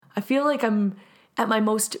I feel like I'm at my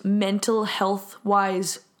most mental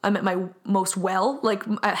health-wise, I'm at my most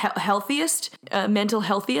healthiest, mental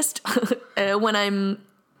healthiest when I'm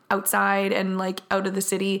outside and like out of the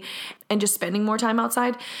city and just spending more time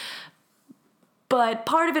outside. But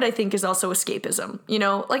part of it, I think, is also escapism. You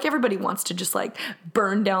know, like everybody wants to just like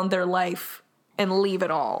burn down their life and leave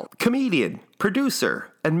it all. Comedian,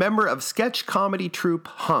 producer, and member of sketch comedy troupe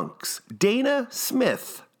HUNKS, Dana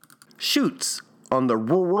Smith, shoots on the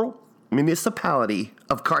rural municipality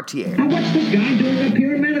of CARTIER. Now what's this guy doing up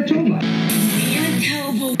here in Manitoba?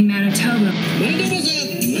 Manitoba.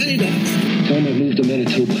 Tell him I moved to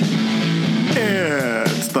Manitoba.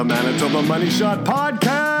 It's the Manitoba Money Shot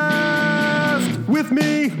Podcast with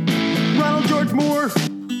me, Ronald George Moore.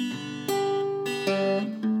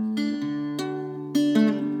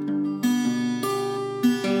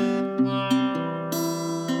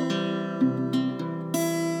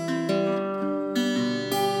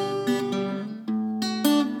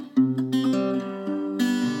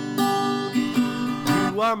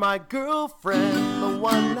 You are my girlfriend, the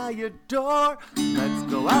one I adore. Let's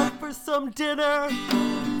go out for some dinner,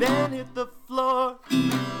 then hit the floor.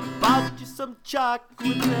 Bought you some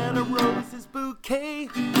chocolates and a roses bouquet.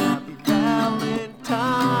 Happy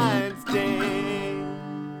Valentine's Day.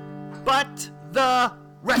 But the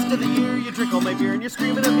rest of the year you drink all my beer and you're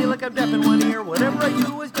screaming at me like I'm deaf in one ear. Whatever I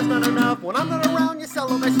do is just not enough. When I'm not around, you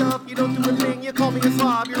sell all my stuff. You don't do a thing, you call me a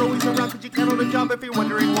slob. You're always around because you can't hold a job. If you're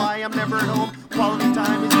wondering why I'm never at home, quality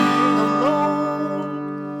time is being alone.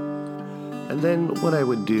 And then what I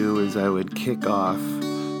would do is I would kick off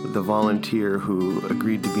the volunteer who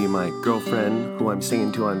agreed to be my girlfriend, who I'm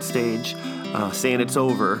singing to on stage, saying it's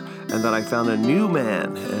over, and that I found a new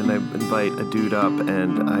man, and I invite a dude up,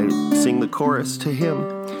 and I sing the chorus to him,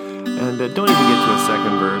 and don't even get to a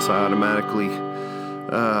second verse. I automatically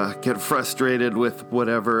get frustrated with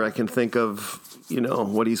whatever I can think of, you know,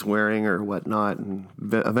 what he's wearing or whatnot, and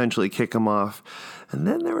eventually kick him off. And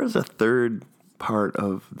then there was a third part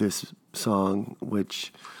of this song,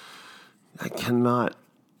 which I cannot.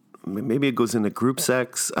 Maybe it goes into group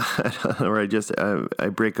sex, or I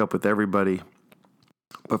break up with everybody.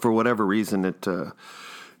 But for whatever reason, it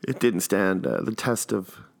didn't stand the test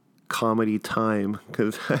of comedy time,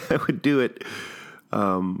 because I would do it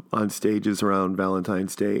on stages around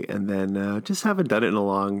Valentine's Day, and then just haven't done it in a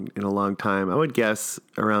long time. I would guess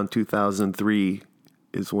around 2003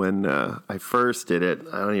 is when I first did it.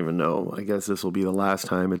 I don't even know. I guess this will be the last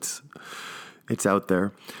time it's out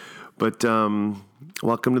there. But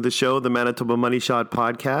welcome to the show, the Manitoba Money Shot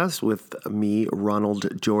Podcast, with me,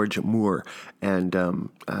 Ronald George Moore. And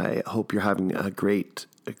I hope you're having a great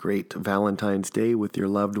Valentine's Day with your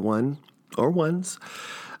loved one or ones.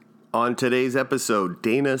 On today's episode,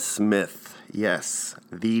 Dana Smith. Yes,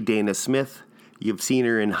 the Dana Smith. You've seen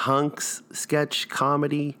her in HUNKS sketch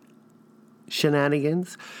comedy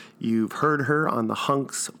shenanigans. You've heard her on the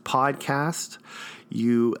HUNKS podcast.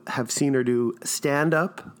 You have seen her do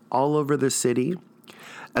stand-up all over the city,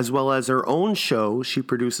 as well as her own show. She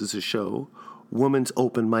produces a show, Women's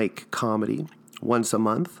Open Mic Comedy, once a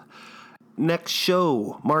month. Next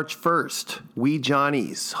show, March 1st, We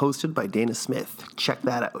Johnnies, hosted by Dana Smith. Check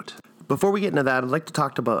that out. Before we get into that, I'd like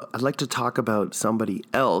to talk about somebody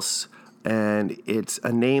else, and it's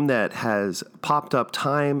a name that has popped up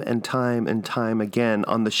time and time and time again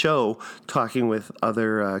on the show, talking with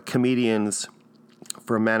other comedians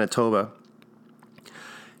from Manitoba.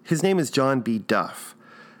 His name is John B. Duff.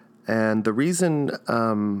 And the reason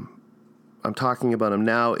I'm talking about him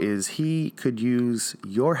now is he could use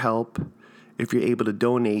your help if you're able to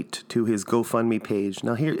donate to his GoFundMe page.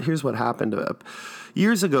 Now, here's what happened.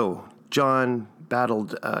 Years ago, John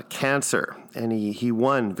battled cancer, and he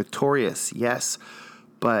won victorious, yes.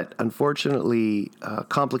 But unfortunately,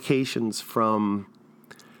 complications from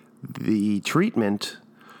the treatment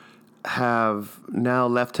have now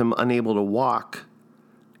left him unable to walk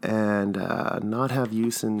and not have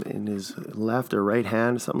use in his left or right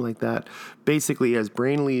hand, something like that. Basically, he has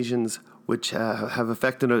brain lesions which have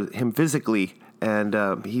affected him physically, and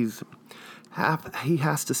he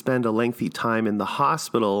has to spend a lengthy time in the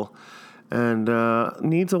hospital and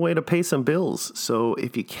needs a way to pay some bills. So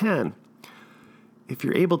if you can, if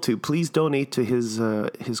you're able to, please donate to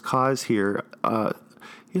his cause here.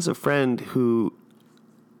 He has a friend who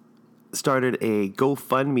started a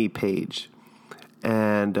GoFundMe page,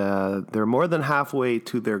 and they're more than halfway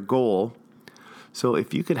to their goal. So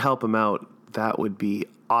if you could help him out, that would be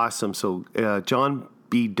awesome. So John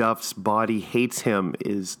B. Duff's Body Hates Him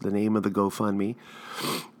is the name of the GoFundMe.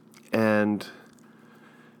 And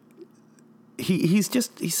he's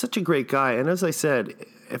such a great guy. And as I said,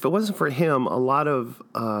 if it wasn't for him, a lot of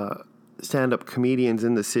stand-up comedians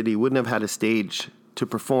in the city wouldn't have had a stage to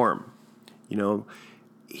perform. You know,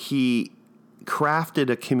 he crafted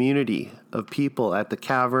a community of people at the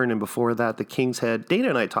Cavern, and before that, the King's Head. Dana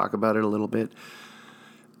and I talk about it a little bit.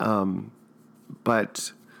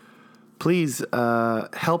 But please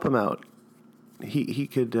help him out. He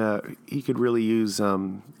could really use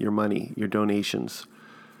your money, your donations,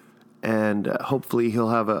 and hopefully he'll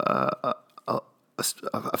have a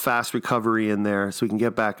fast recovery in there so he can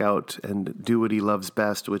get back out and do what he loves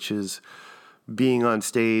best, which is being on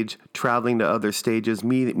stage, traveling to other stages,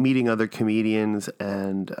 meeting other comedians,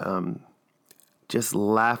 and just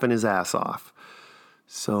laughing his ass off.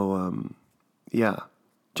 So, yeah,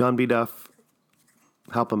 John B. Duff,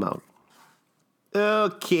 help him out.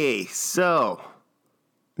 Okay, so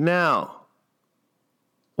now,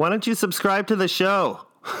 why don't you subscribe to the show?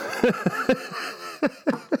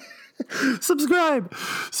 Subscribe.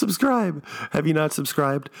 Have you not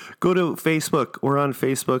subscribed? Go to Facebook. We're on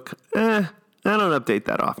Facebook. I don't update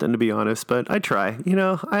that often, to be honest, but I try. You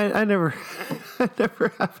know, I never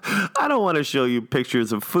have. I don't want to show you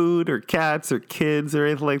pictures of food or cats or kids or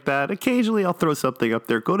anything like that. Occasionally, I'll throw something up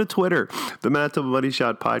there. Go to Twitter. The Manitoba Money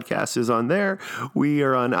Shot podcast is on there. We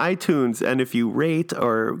are on iTunes, and if you rate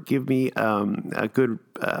or give me a good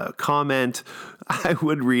comment, I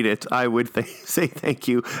would read it. I would say thank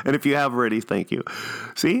you, and if you have already, thank you.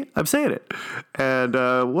 See, I'm saying it. And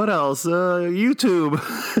what else? YouTube.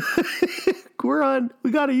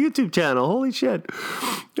 We got a YouTube channel. Holy shit.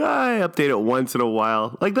 I update it once in a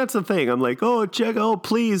while. Like, that's the thing. I'm like,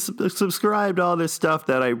 please subscribe to all this stuff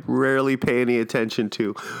that I rarely pay any attention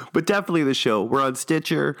to. But definitely the show. We're on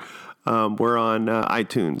Stitcher. We're on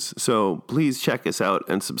iTunes. So please check us out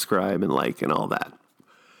and subscribe and like and all that.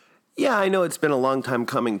 Yeah, I know it's been a long time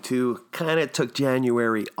coming too. Kind of took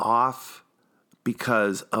January off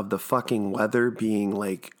because of the fucking weather being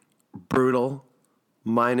like brutal.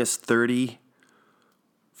 -30.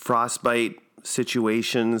 Frostbite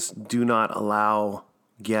situations do not allow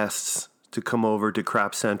guests to come over to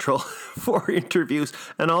Crap Central for interviews.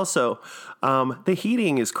 And also, the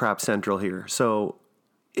heating is Crap Central here. So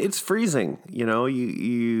it's freezing. You know,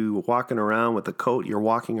 you walking around with a coat, you're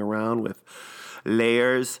walking around with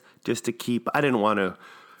layers just to keep. I didn't want to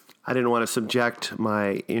subject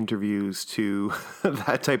my interviews to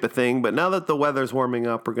that type of thing. But now that the weather's warming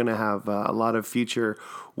up, we're going to have a lot of future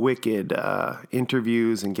wicked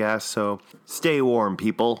interviews and guests. So stay warm,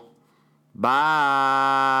 people.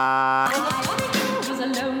 Bye.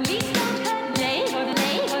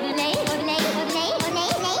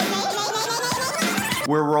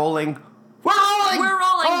 We're rolling.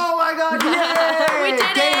 Oh, my God. Yay. We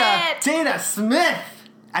did it. Dana Smith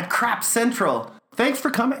at Crap Central. Thanks for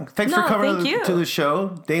coming. Thanks for coming to the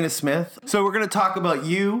show, Dana Smith. So we're going to talk about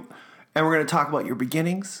you, and we're going to talk about your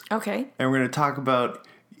beginnings. Okay. And we're going to talk about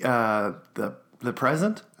the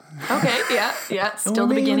present. Okay, yeah. Still the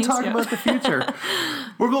And beginnings. we'll talk about the future.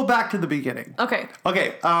 We'll go back to the beginning. Okay.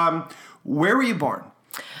 Where were you born?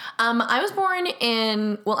 I was born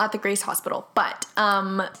at the Grace Hospital, but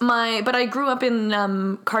I grew up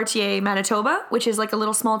in Cartier, Manitoba, which is like a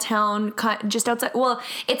little small town just outside. Well,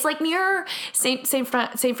 it's like near St.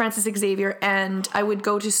 Francis Xavier, and I would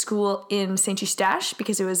go to school in Saint Eustache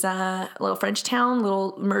because it was a little French town,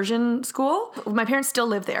 little immersion school. My parents still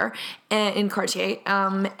live there in Cartier,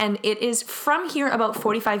 and it is from here about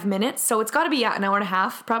 45 minutes, so it's got to be an hour and a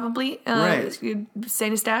half probably. Right.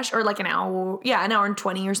 Saint Eustache, or like an hour and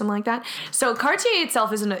 20 or something like that. So Cartier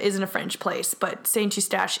itself isn't a French place, but Saint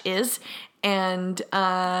Eustache is, and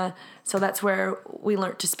so that's where we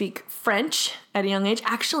learned to speak French at a young age.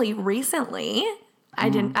 Actually, recently,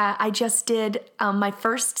 I just did my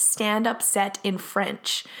first stand-up set in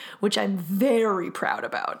French, which I'm very proud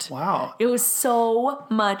about. Wow. It was so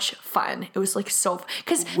much fun. It was like so...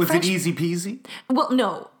 Was it easy peasy? Well,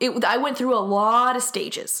 no. I went through a lot of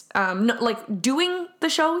stages. Like doing the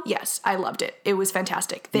show, yes, I loved it. It was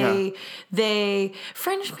fantastic.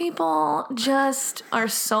 French people just are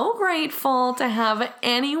so grateful to have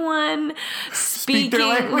anyone speaking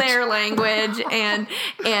their language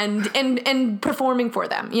and performing for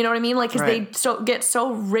them. You know what I mean? Like, because they get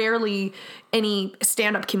so rarely any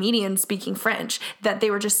stand-up comedian speaking French that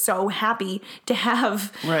they were just so happy to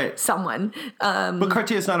have someone. But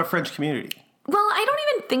Cartier is not a French community. Well, I don't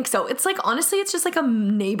even think so. It's like, honestly, it's just like a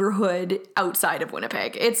neighborhood outside of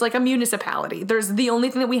Winnipeg. It's like a municipality. The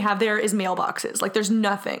only thing that we have there is mailboxes. Like, there's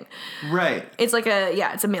nothing. Right. It's like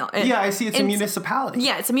it's a mail. Yeah, I see. It's a municipality.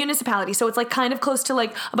 Yeah, it's a municipality. So it's like kind of close to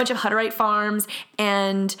like a bunch of Hutterite farms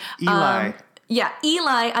and... Eli.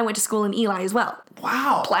 Eli. I went to school in Eli as well.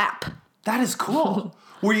 Wow. Plap. That is cool.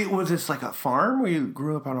 Was this like a farm? Where you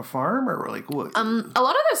grew up on a farm, or like what? A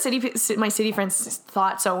lot of my city friends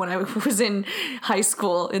thought so when I was in high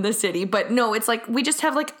school in the city, but no, it's like we just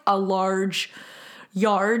have like a large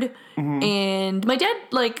yard, and my dad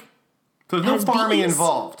like. So there's no farming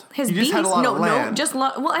involved. You just had a lot of land.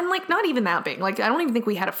 Well, and like not even that big. Like I don't even think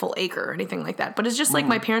we had a full acre or anything like that. But it's just like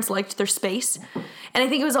my parents liked their space, and I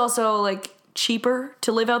think it was also like cheaper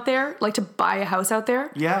to live out there, like to buy a house out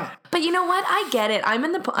there. Yeah. But you know what? I get it. I'm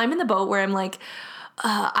in the boat where I'm like,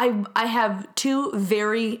 I have two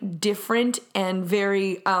very different and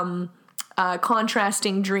very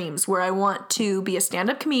contrasting dreams where I want to be a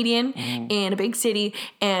stand-up comedian in a big city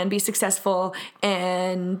and be successful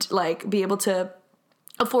and like be able to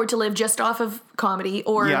afford to live just off of comedy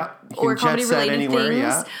or comedy related things.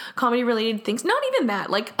 Yeah. Comedy related things. Not even that.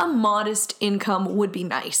 Like a modest income would be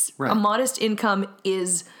nice. Right. A modest income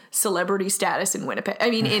is celebrity status in Winnipeg. I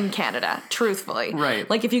mean, in Canada, truthfully. Right.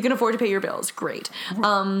 Like if you can afford to pay your bills, great.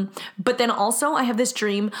 But then also I have this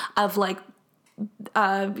dream of like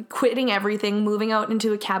quitting everything, moving out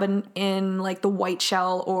into a cabin in like the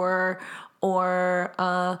Whiteshell or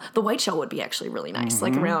the Whiteshell would be actually really nice,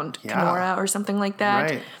 like around Kenora or something like that.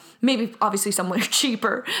 Right. Maybe obviously somewhere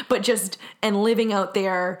cheaper, but just and living out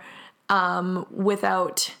there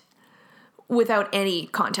without any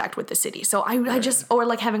contact with the city. So I just or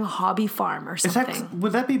like having a hobby farm or something.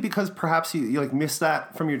 Would that be because perhaps you like missed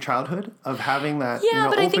that from your childhood of having that but I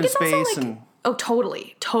open think it's space also like, and. Oh,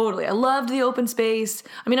 totally. I loved the open space.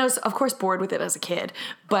 I mean, I was, of course, bored with it as a kid,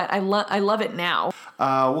 but I love it now.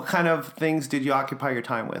 What kind of things did you occupy your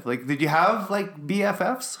time with? Like, did you have, like,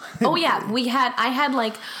 BFFs? Oh, yeah. I had,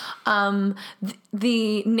 like,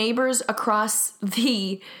 the neighbors across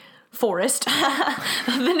the forest.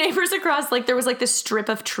 The neighbors across, like, there was, like, this strip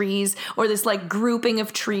of trees or this, like, grouping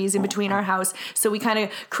of trees in between our house. So we kind of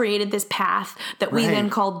created this path that we then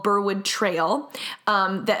called Burwood Trail.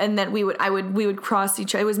 And then we would cross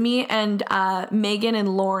each other. It was me and Megan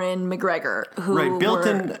and Lauren McGregor who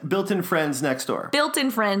built-in friends next door. Built-in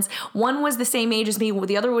friends. One was the same age as me.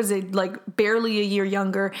 The other was like barely a year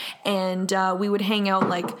younger. And we would hang out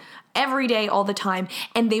like every day, all the time,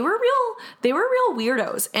 and they were real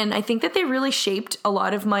weirdos, and I think that they really shaped a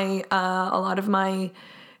lot of my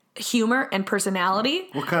humor and personality.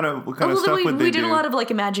 What kind of stuff would they do? We did a lot of like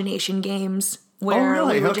imagination games where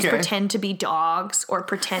we would just pretend to be dogs or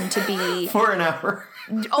pretend to be for an hour.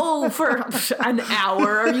 For an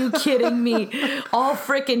hour? Are you kidding me? All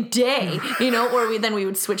frickin' day, Or we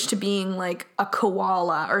would switch to being like a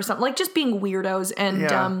koala or something, like just being weirdos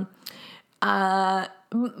and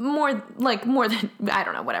more than I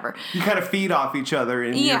don't know, whatever. You kind of feed off each other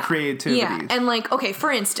in your creativity. Yeah, and like okay,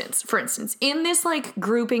 for instance, in this like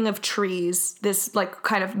grouping of trees, this like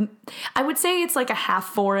kind of I would say it's like a half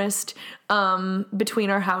forest between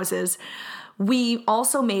our houses. We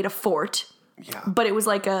also made a fort. Yeah. But it was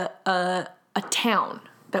like a town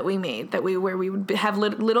that we made where we would have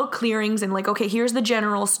little clearings and like, okay, here's the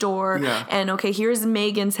general store and okay, here's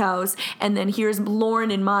Megan's house and then here's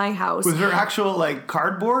Lauren and my house. Was there actual like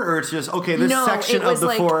cardboard or it's just, okay, this section of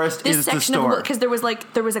the forest is the store? Because there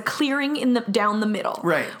was a clearing down the middle.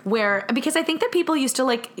 Right. Because I think that people used to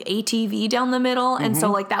like ATV down the middle and so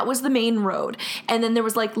like that was the main road. And then there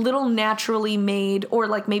was like little naturally made or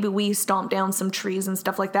like maybe we stomped down some trees and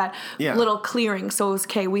stuff like that. Yeah. Little clearings. So it was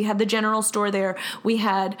okay. We had the general store there. We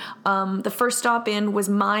had the first stop in was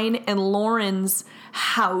mine and Lauren's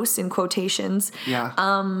house in quotations. Yeah.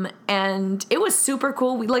 And it was super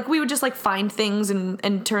cool. We would just like find things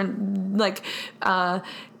and turn like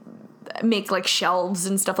make like shelves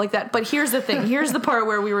and stuff like that. But here's the thing. Here's the part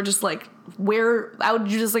where we were just like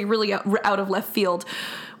really out of left field.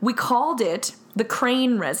 We called it the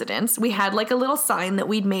Crane Residence. We had like a little sign that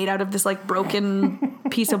we'd made out of this like broken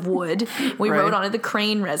piece of wood. We wrote on it the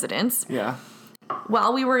Crane Residence. Yeah.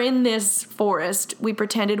 While we were in this forest, we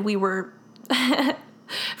pretended we were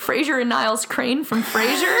Fraser and Niles Crane from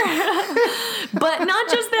Frasier. But not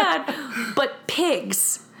just that, but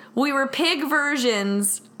pigs. We were pig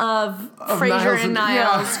versions of Fraser and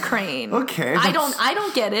Niles Crane. Okay. I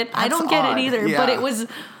don't get it. I don't get it either, but it was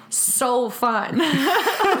so fun. What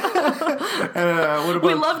about,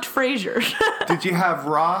 we loved Frasier. Did you have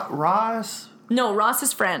Ross? No,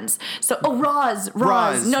 Ross's friends. So, Roz.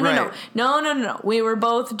 No. We were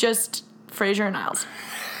both just Fraser and Niles.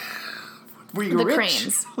 Were you rich?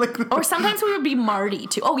 Cranes. Or sometimes we would be Marty,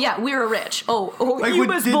 too. Oh, yeah, we were rich. You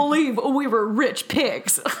must believe we were rich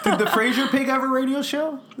pigs. Did the Fraser pig have a radio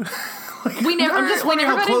show? We never I'm just wondering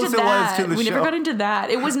how got close into it was that. to the We show. never got into that.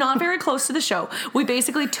 It was not very close to the show. We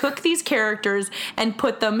basically took these characters and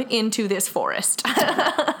put them into this forest.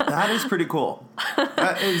 That is pretty cool.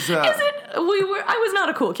 That is. Is it? I was not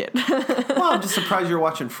a cool kid. Well, I'm just surprised you're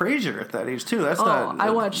watching Frasier at that age too. That's not. I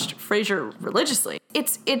watched Frasier religiously.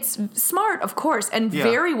 It's smart, of course, and Yeah.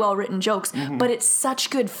 very well written jokes, but it's such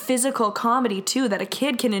good physical comedy too that a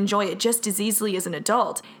kid can enjoy it just as easily as an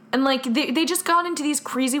adult. And like they just got into these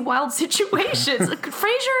crazy wild situations. Like,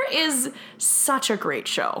 Frasier is such a great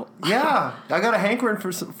show. Yeah, I got a hankering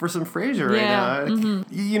for some Frasier right Yeah, now.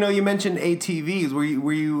 You know, you mentioned ATVs.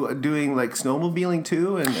 Were you doing like snowmobiling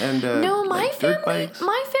too, and No, my like dirt family bikes?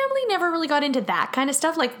 never really got into that kind of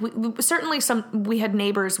stuff. Like certainly we had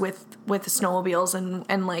neighbors with snowmobiles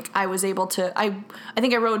and like I was able to I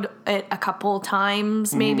think I rode it a couple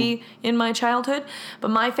times maybe in my childhood, but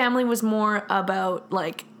my family was more about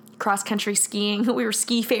like cross-country skiing. We were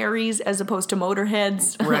ski fairies as opposed to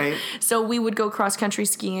motorheads. Right. So we would go cross-country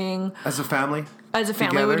skiing. As a family? As a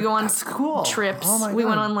family, Together? we would go on That's cool. trips. Oh my we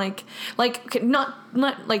went God. on like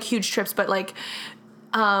not like huge trips, but like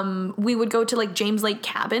we would go to like James Lake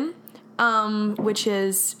Cabin, which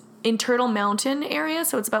is in Turtle Mountain area,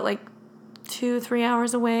 so it's about like 2-3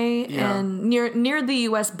 hours away, Yeah. and near the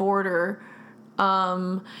U.S. border,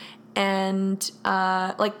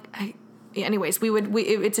 anyways,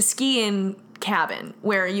 it's a ski-in cabin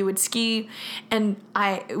where you would ski, and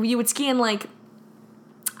you would ski in like,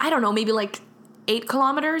 I don't know, maybe like 8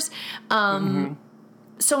 kilometers.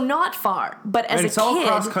 So not far, but as And a it's kid, all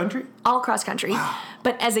cross country? all cross country.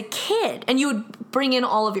 But as a kid, and you would bring in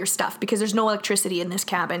all of your stuff because there's no electricity in this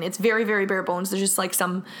cabin. It's very, very bare bones. There's just like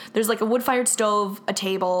there's like a wood-fired stove, a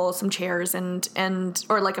table, some chairs, and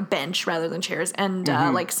or like a bench rather than chairs, and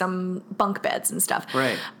like some bunk beds and stuff.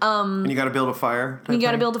 Right. And you got to build a fire. You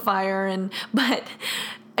got to build a fire, but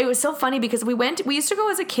it was so funny because we used to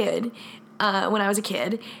go as a kid, when I was a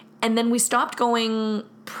kid, and then we stopped going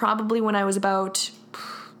probably when I was about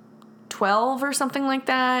 12 or something like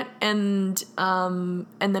that, and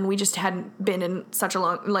then we just hadn't been in such a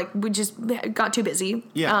long, like we just got too busy.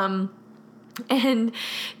 Yeah. And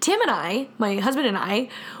Tim and I, my husband and I,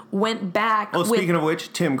 went back. Oh, speaking of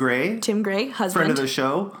which, Tim Gray, husband, friend of the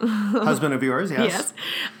show, husband of yours, yes.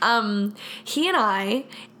 Yes. He and I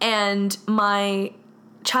and my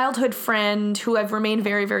childhood friend, who I've remained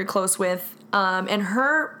very, very close with, and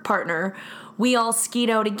her partner, we all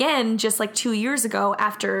skied out again just like 2 years ago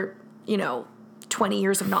after, 20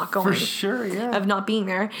 years of not going. For sure, yeah. Of not being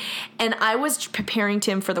there. And I was preparing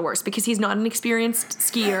Tim for the worst because he's not an experienced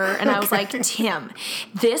skier. And I was like, Tim,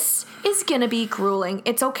 this is going to be grueling.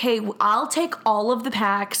 It's okay. I'll take all of the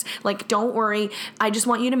packs. Like, don't worry. I just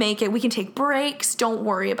want you to make it. We can take breaks. Don't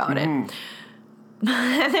worry about it. And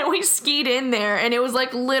then we skied in there, and it was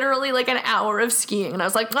like literally like an hour of skiing. And I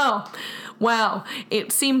was like, oh, wow.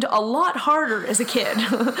 It seemed a lot harder as a kid.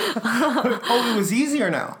 Oh, it was easier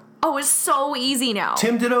now. Oh, it's so easy now.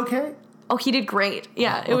 Tim did okay? Oh, he did great.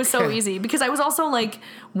 Yeah, it was so Okay. easy because I was also like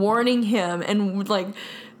warning him and like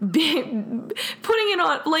laying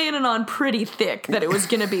it on pretty thick that it was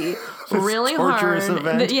going to be really torturous hard.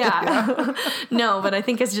 event. Yeah. No, but I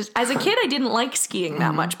think it's just, as a kid, I didn't like skiing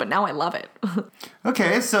that much, but now I love it.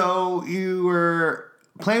 Okay, so you were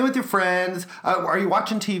playing with your friends. Are you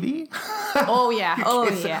watching TV? Oh, yeah. Oh,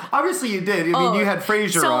 yeah. Obviously you did. I mean, you had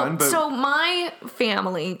Frasier on. But So my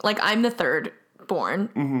family, like I'm the third born.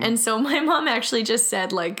 And so my mom actually just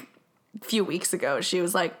said like a few weeks ago, she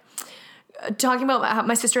was like, talking about how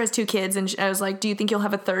my sister has 2 kids, and I was like, do you think you'll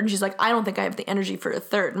have a third? And she's like, I don't think I have the energy for a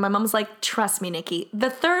third. And my mom's like, trust me, Nikki, the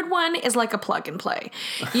third one is like a plug and play.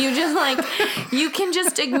 You just like, you can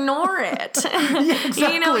just ignore it. Yeah,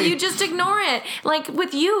 exactly. You just ignore it. Like with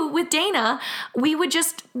Dana,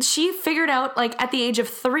 she figured out like at the age of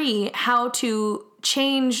 3 how to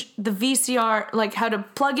change the VCR, like how to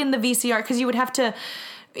plug in the VCR, because you would have to,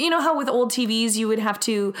 how with old TVs you would have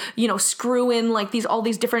to, screw in like all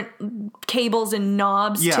these different cables and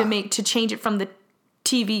knobs to change it from the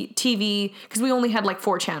TV, because we only had like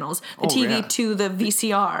 4 channels, the TV to the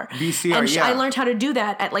VCR. And I learned how to do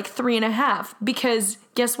that at like 3.5, because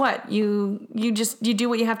guess what? You do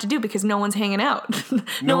what you have to do because no one's hanging out.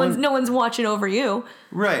 No one's watching over you.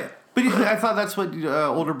 Right. But I thought that's what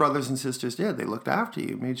older brothers and sisters did. They looked after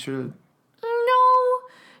you, made sure. No,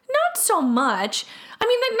 not so much. I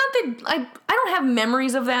mean, not that I don't have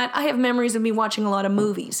memories of that. I have memories of me watching a lot of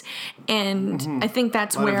movies, and I think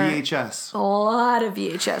that's where A lot of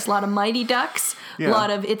VHS, a lot of Mighty Ducks, a lot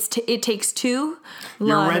of It Takes Two.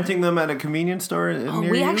 You're renting them at a convenience store near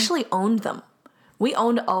We you? actually owned them. We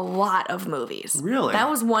owned a lot of movies. Really? That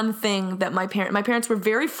was one thing that my parents were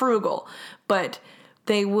very frugal, but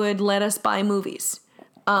they would let us buy movies.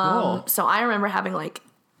 Cool. So I remember having like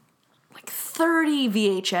 30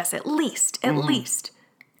 VHS at least. Probably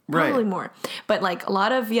Right. more. But like a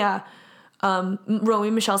lot of, Romeo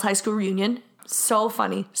and Michelle's High School Reunion. So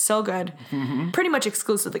funny, so good. Pretty much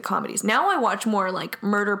exclusively comedies. Now I watch more like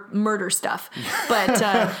murder stuff, but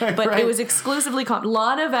Right. it was exclusively a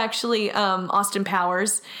lot of actually Austin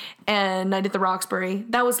Powers and Night at the Roxbury.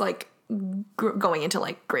 That was like going into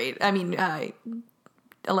like grade. I mean,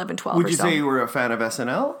 11, 12. Would or you so. say you were a fan of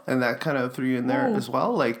SNL, and that kind of threw you in there as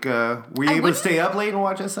well? Like, were you able to stay up late and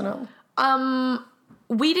watch SNL?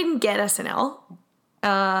 We didn't get SNL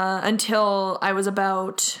until I was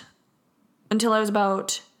about,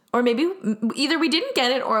 or maybe either we didn't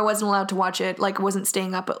get it or I wasn't allowed to watch it. Like, I wasn't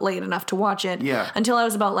staying up late enough to watch it. Yeah. Until I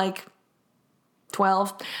was about like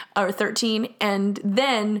 12 or 13, and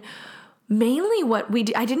then mainly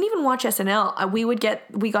I didn't even watch SNL.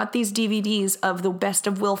 We got these DVDs of the best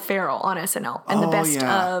of Will Ferrell on SNL and the best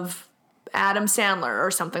of Adam Sandler or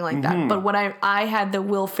something like that. But what I had the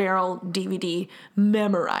Will Ferrell DVD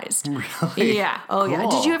memorized. Really? Yeah. Oh yeah.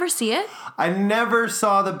 Cool. Did you ever see it? I never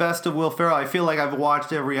saw the best of Will Ferrell. I feel like I've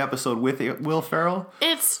watched every episode with Will Ferrell.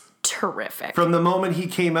 It's terrific. From the moment he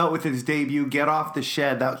came out with his debut, Get Off the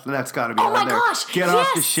Shed, that's got to be on there. Oh my gosh, Get Off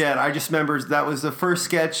the yes. Shed. I just remember that was the first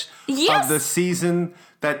sketch Yes. of the season.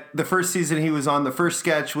 The first season he was on, the first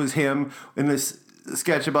sketch was him in this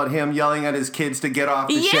sketch about him yelling at his kids to get off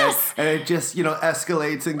the shed, Yes. and it just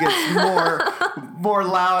escalates and gets more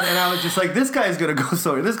loud, and I was just like, this guy's gonna go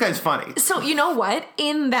somewhere. This guy's funny. So you know what?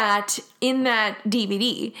 In that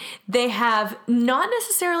DVD, they have not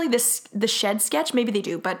necessarily the shed sketch. Maybe they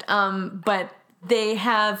do, but they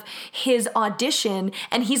have his audition,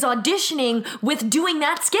 and he's auditioning with doing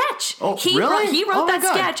that sketch. Oh, he really? He wrote Oh my that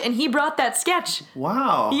God. sketch, and he brought that sketch.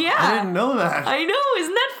 Wow. Yeah. I didn't know that. I know,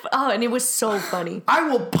 isn't that? And it was so funny. I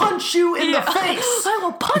will punch you in the face. I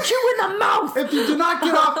will punch you in the mouth. If you do not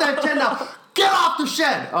get off that shed now, get off the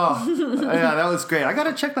shed. Oh, yeah, that was great. I got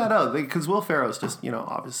to check that out because Will Ferrell's just,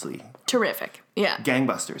 obviously Terrific. Yeah.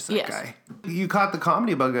 gangbusters, that Yes. guy. You caught the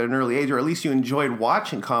comedy bug at an early age, or at least you enjoyed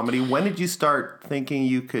watching comedy. When did you start thinking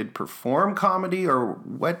you could perform comedy, or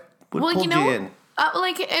what pulled you in?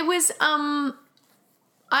 It was,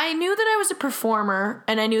 I knew that I was a performer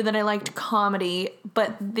and I knew that I liked comedy,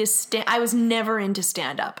 but I was never into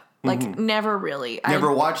stand-up. Like, never really.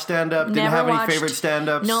 Never watched stand-up? Didn't have any favorite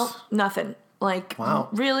stand-ups? No, nothing. Like, Wow.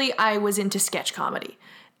 really, I was into sketch comedy.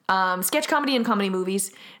 Sketch comedy and comedy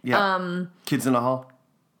movies. Yeah. Kids in the Hall?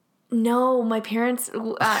 No, my parents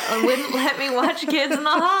wouldn't let me watch Kids in the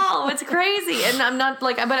Hall. It's crazy. And I'm not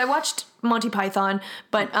but I watched Monty Python,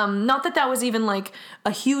 but not that was even like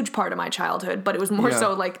a huge part of my childhood, but it was more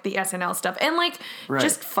so like the SNL stuff and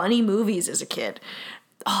just funny movies as a kid.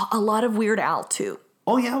 Oh, a lot of Weird Al too.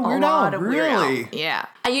 Oh yeah, Weird Al. Really? Yeah.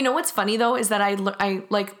 And you know what's funny though is that I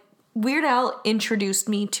Weird Al introduced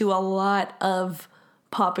me to a lot of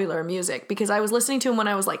popular music because I was listening to him when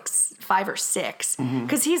I was like 5 or 6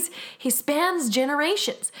 because he spans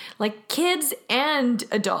generations, like kids and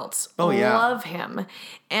adults love him.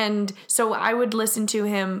 And so I would listen to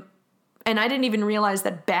him and I didn't even realize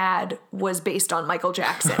that Bad was based on Michael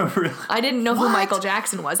Jackson. Really? I didn't know who Michael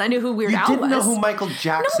Jackson was. I knew who Weird Al was. You didn't know who Michael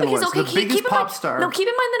Jackson was, the biggest pop star. No, keep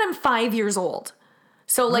in mind that I'm 5 years old.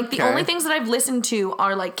 So, the only things that I've listened to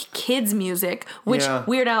are, kids' music, which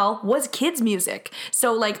Weird Al was kids' music.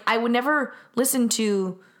 So, I would never listen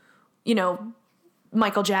to,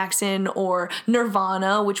 Michael Jackson or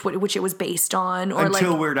Nirvana, which it was based on. Or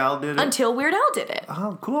Until Weird Al did it? Until Weird Al did it.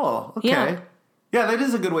 Oh, cool. Okay. Yeah. Yeah, that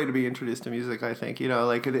is a good way to be introduced to music, I think. It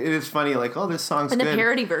is funny, oh, this song's And good. the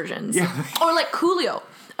parody versions. Yeah. Or, Coolio.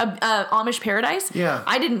 Amish Paradise. Yeah.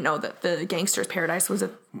 I didn't know that the Gangster's Paradise was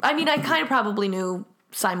I kind of probably knew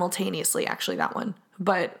simultaneously, actually, that one.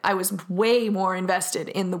 But I was way more invested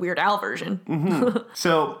in the Weird Al version. Mm-hmm.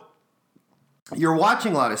 So, you're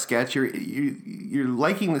watching a lot of sketch. You're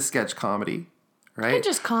liking the sketch comedy, right? And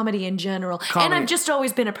just comedy in general. And I've just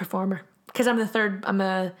always been a performer. Because I'm the third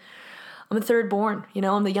born.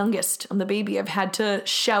 I'm the youngest. I'm the baby. I've had to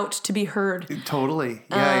shout to be heard. Totally.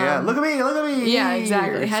 Yeah. Look at me. Yeah,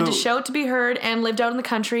 exactly. Had to shout to be heard and lived out in the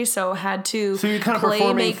country, so had to So you're kind of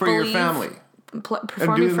performing for your family.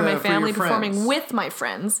 Performing for my family, for your performing friends. with my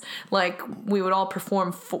friends. We would all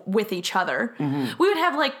perform with each other. Mm-hmm. We would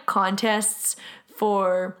have contests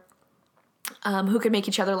for who could make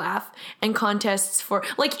each other laugh, and contests for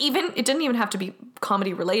even it didn't even have to be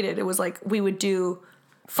comedy related. It was we would do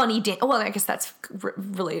funny well, I guess that's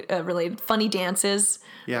related. Funny dances.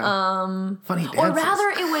 Yeah. Funny dances. Or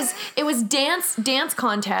rather, it was dance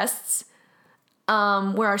contests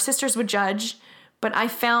where our sisters would judge, but I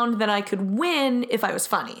found that I could win if I was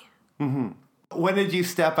funny. Mm-hmm. When did you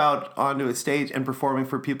step out onto a stage and performing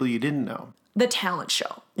for people you didn't know? The talent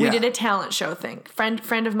show. We did a talent show thing.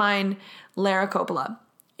 Friend of mine, Lara Coppola.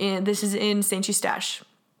 This is in St. Eustache.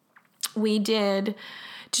 We did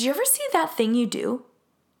you ever see That Thing You Do?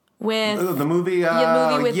 With the movie, the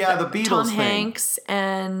Beatles Tom thing. Hanks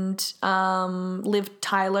and Liv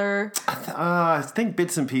Tyler. I think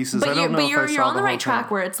bits and pieces. I don't know. You're on the right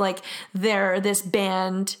track where it's like they're this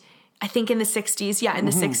band. I think in the 60s, in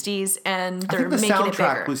the 60s, and they're making it bigger. The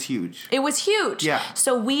soundtrack was huge. It was huge. Yeah.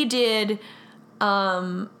 So we did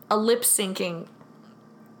a lip syncing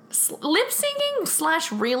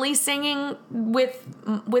 / really singing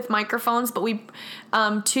with microphones, but we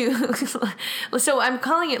so I'm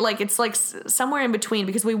calling it like it's like somewhere in between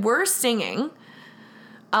because we were singing.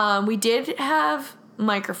 We did have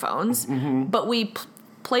microphones, but we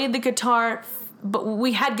played the guitar. But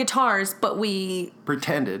we had guitars, but we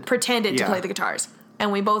pretended to play the guitars,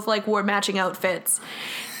 and we both like wore matching outfits,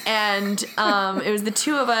 and it was the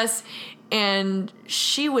two of us. And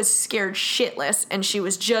she was scared shitless, and she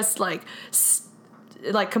was just like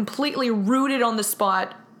completely rooted on the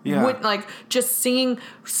spot. Yeah. With, like just singing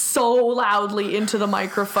so loudly into the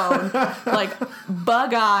microphone, like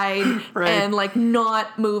bug-eyed and like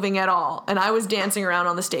not moving at all. And I was dancing around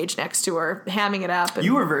on the stage next to her, hamming it up. And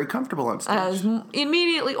you were very comfortable on stage. I was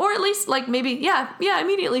immediately, or at least like maybe,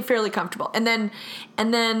 immediately fairly comfortable. And then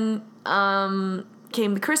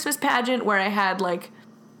came the Christmas pageant where I had like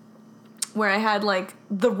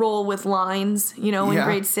the role with lines, in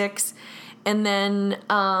grade 6. And then,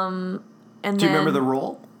 do you remember the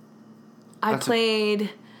role? I played,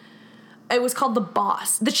 it was called the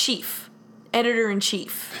boss, the chief,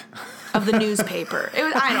 editor-in-chief of the newspaper. It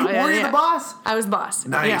was, I don't know. Were you the boss? I was boss.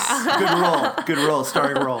 Nice. Yeah. Good role,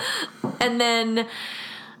 starring role. And then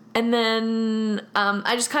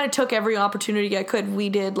I just kind of took every opportunity I could.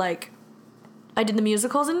 I did the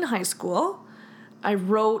musicals in high school. We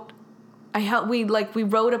wrote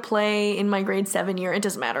a play in my grade 7 year. It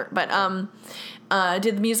doesn't matter, but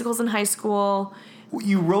did the musicals in high school.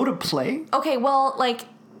 You wrote a play? Okay, well, like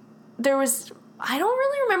I don't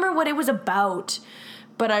really remember what it was about,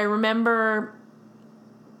 but I remember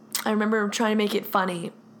trying to make it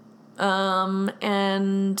funny,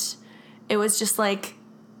 and it was just like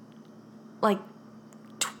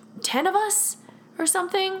 10 of us or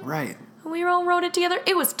something, right? We all wrote it together.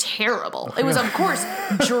 It was terrible. It was, of course,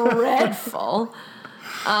 dreadful.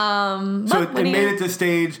 So it made it to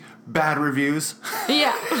stage, bad reviews.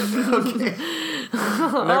 Yeah. Okay.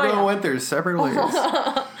 Everyone went their separate ways.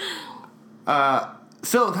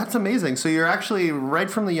 So that's amazing. So you're actually,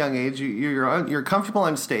 right from the young age, you're comfortable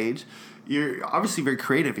on stage. You're obviously very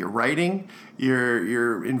creative. You're writing.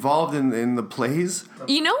 You're involved in the plays.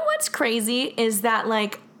 You know what's crazy is that,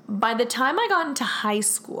 like, by the time I got into high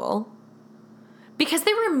school, because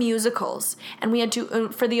they were musicals and we had to,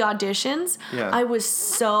 for the auditions, I was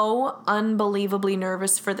so unbelievably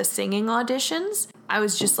nervous for the singing auditions. I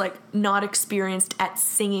was just like not experienced at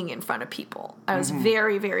singing in front of people. I was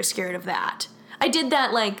very, very scared of that. I did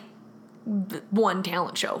that like one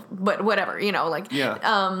talent show, but whatever, and you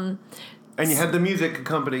had the music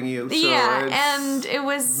accompanying you. So and it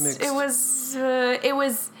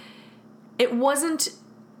wasn't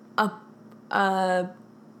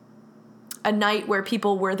a night where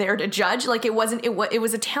people were there to judge. Like it was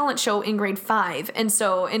a talent show in grade 5. And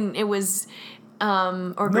it was,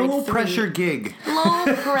 or grade 3. Low pressure gig.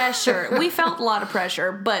 Low pressure. We felt a lot of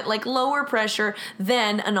pressure, but like lower pressure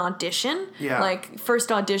than an audition. Yeah. Like first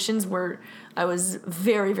auditions I was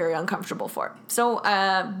very, very uncomfortable for. So, but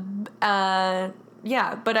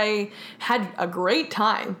I had a great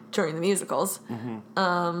time during the musicals.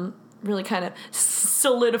 Really kind of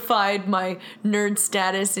solidified my nerd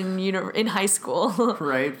status in high school.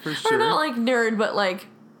 Right, for sure. Or not like nerd, but like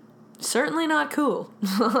certainly not cool.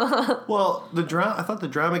 Well, I thought the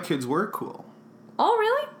drama kids were cool. Oh,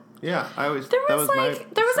 really? Yeah, there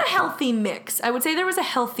was a healthy mix. I would say there was a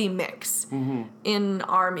healthy mix in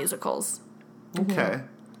our musicals. Okay.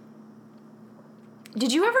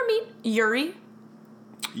 Did you ever meet Yuri?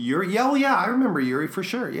 Yuri? Yeah, I remember Yuri for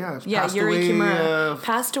sure. Yeah, Yuri Kimura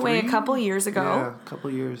passed away a couple years ago. Yeah, a couple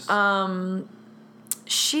years.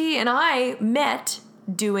 She and I met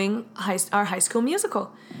doing our high school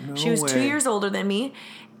musical. No she was way. 2 years older than me,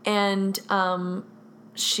 and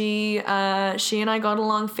she and I got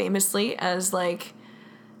along famously as like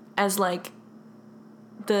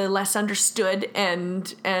the less understood,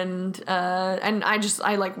 and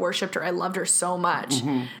I like worshipped her. I loved her so much.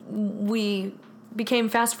 Mm-hmm. We became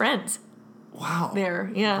fast friends. Wow.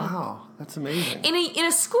 There, yeah. Wow, that's amazing. In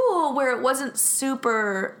a school where it wasn't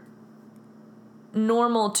super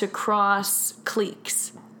normal to cross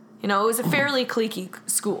cliques. You know, it was a fairly cliquey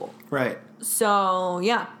school. Right. So,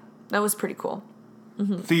 yeah, that was pretty cool.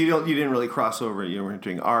 Mm-hmm. So you didn't really cross over. You weren't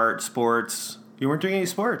doing art, sports. You weren't doing any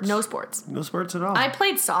sports. No sports. No sports at all. I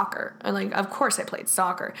played soccer. Of course I played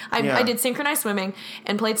soccer. I did synchronized swimming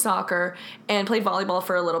and played soccer and played volleyball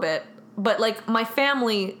for a little bit. But like my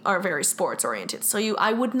family are very sports oriented, so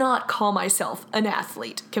I would not call myself an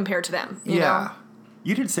athlete compared to them. You know?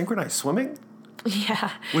 You did synchronized swimming?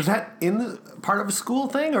 Yeah. Was that in the part of a school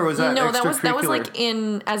thing, or was that extracurricular? that was like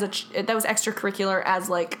that was extracurricular as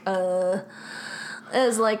like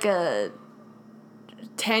a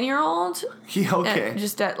 10-year-old. Yeah, okay.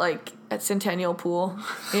 Just at Centennial Pool.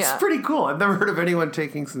 Yeah. It's pretty cool. I've never heard of anyone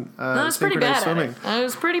taking synchronized swimming. I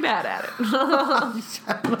was pretty bad at it.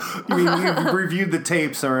 You mean you've reviewed the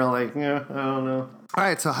tapes and we're like, yeah, I don't know. All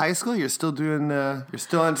right, so high school, you're still doing, you're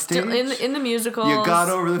still on stage? Still in the musicals. You got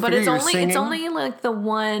over the fear, you're singing? It's only like the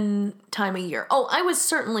one time a year. Oh, I was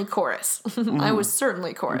certainly chorus. I was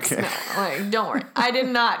certainly chorus. Okay. No, don't worry. I did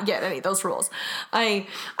not get any of those rules. I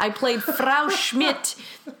played Frau Schmidt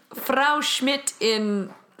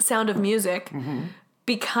in Sound of Music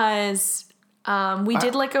because we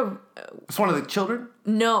did like a... It's one of the children?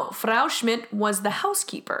 No, Frau Schmidt was the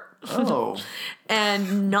housekeeper. Oh.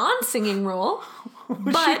 And non-singing role...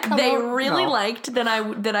 But they really liked that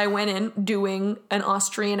I went in doing an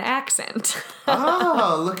Austrian accent.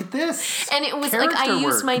 Oh, look at this. And it was like I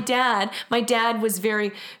used my dad. My dad was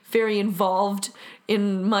very, very involved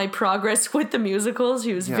in my progress with the musicals.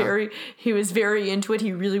 He was very into it.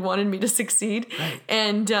 He really wanted me to succeed. Right.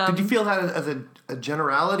 And did you feel that as a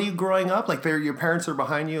generality growing up? Like your parents are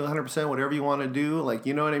behind you 100%, whatever you want to do? Like,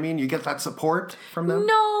 you know what I mean? You get that support from them?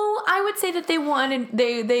 No, I would say that they wanted,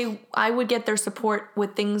 I would get their support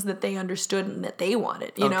with things that they understood and that they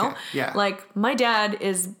wanted, you know? Yeah. Like, my dad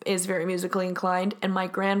is very musically inclined, and my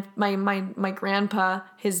grandpa,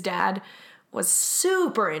 his dad, was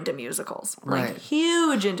super into musicals. Like,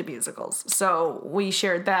 huge into musicals. So we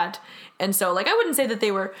shared that. And so, like, I wouldn't say that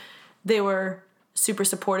they were super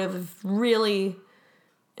supportive of really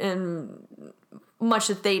much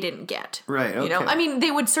that they didn't get. Right, okay. You know? I mean,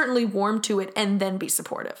 they would certainly warm to it and then be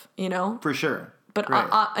supportive, you know? For sure. But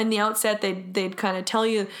in the outset, they'd kind of tell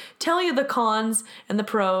you the cons and the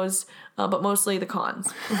pros, but mostly the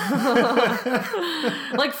cons.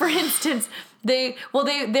 Like, for instance,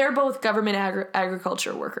 they're both government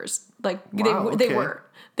agriculture workers. Like,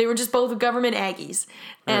 they were just both government Aggies.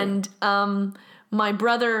 Right. And my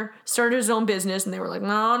brother started his own business, and they were like,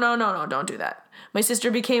 no, don't do that. My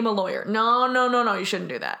sister became a lawyer. No, you shouldn't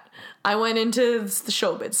do that. I went into the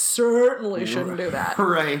showbiz. Certainly shouldn't do that.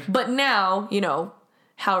 Right. But now, you know,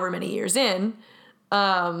 however many years in,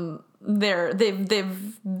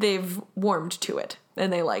 they've warmed to it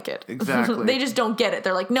and they like it. Exactly. They just don't get it.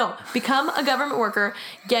 They're like, no, become a government worker,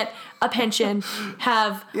 get a pension,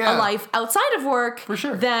 have a life outside of work. For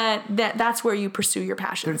sure. That's where you pursue your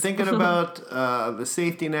passions. They're thinking about the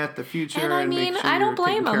safety net, the future, and I mean, I don't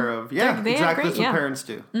blame them. Yeah, exactly. That's what parents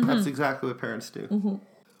do. Mm-hmm. That's exactly what parents do. Mm-hmm.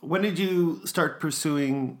 When did you start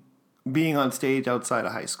pursuing being on stage outside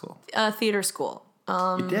of high school? Theater school.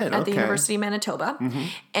 You did? At the University of Manitoba. Mm-hmm.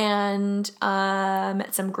 And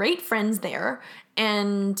met some great friends there.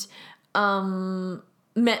 And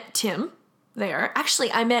met Tim there.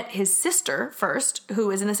 Actually, I met his sister first, who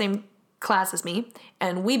was in the same class as me.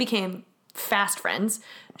 And we became fast friends.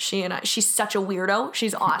 She's such a weirdo.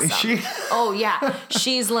 She's awesome. Is she? Oh, yeah.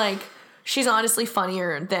 She's honestly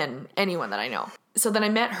funnier than anyone that I know. So then I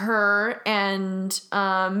met her and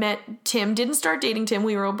met Tim. Didn't start dating Tim.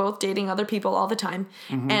 We were both dating other people all the time.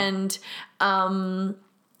 Mm-hmm.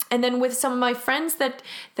 And then with some of my friends that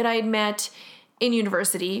I had met in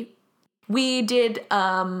university, we did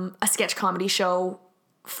a sketch comedy show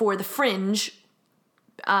for the Fringe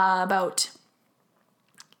about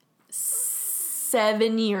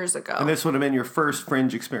 7 years ago. And this would have been your first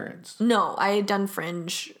Fringe experience? No, I had done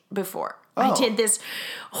Fringe before. Oh. I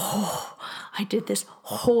did this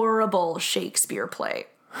horrible Shakespeare play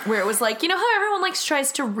where it was like, you know how everyone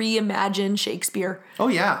tries to reimagine Shakespeare? Oh,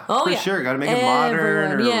 yeah. For sure. Got to make it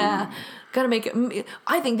modern. Yeah. Got to make it.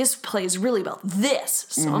 I think this play is really about this.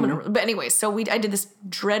 So I'm going to. But anyway, so I did this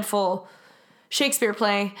dreadful Shakespeare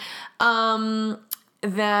play that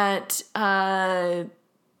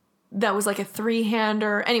was like a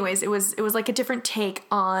 3-hander. Anyways, it was like a different take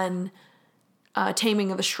on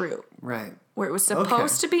Taming of the Shrew. Right. Where it was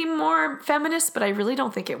supposed to be more feminist, but I really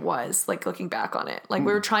don't think it was, like, looking back on it. Like,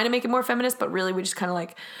 we were trying to make it more feminist, but really we just kind of,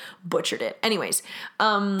 like, butchered it. Anyways.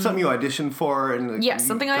 Something you auditioned for. And yes,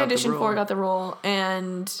 something I auditioned for, got the role.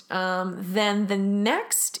 And then the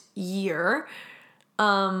next year,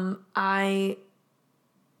 the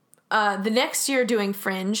next year doing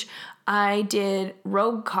Fringe, I did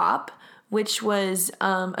Rogue Cop, which was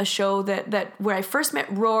a show that where I first met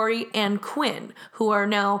Rory and Quinn, who are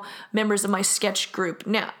now members of my sketch group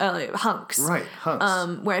now, HUNKS. Right,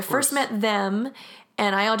 HUNKS. Where I first met them,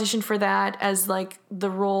 and I auditioned for that as like the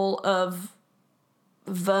role of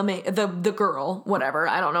the girl, whatever.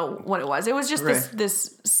 I don't know what it was. It was just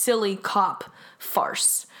this silly cop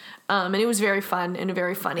farce. And it was very fun and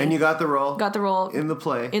very funny. And you got the role? Got the role. In the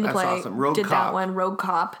play. That's awesome. Rogue Cop. Did that one, Rogue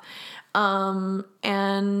Cop. And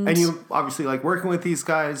you obviously like working with these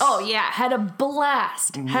guys. Oh yeah, had a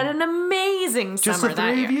blast. Had an amazing summer Just the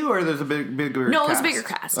that three year. of you, or there's a bigger No, cast? it was a bigger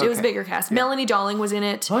cast. Okay. It was a bigger cast. Yeah. Melanie Dolling was in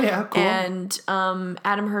it. Oh yeah, cool. And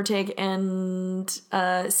Adam Hertig and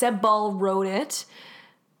Seb Ball wrote it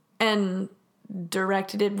and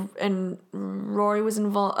directed it, and Rory was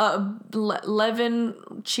involved. Levin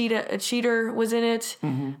Cheater was in it.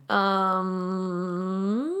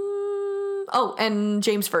 Oh, and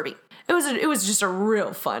James Furby. It was just a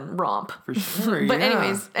real fun romp. For sure, But yeah.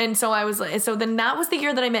 anyways, and so I was like, so then that was the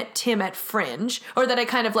year that I met Tim at Fringe, or that I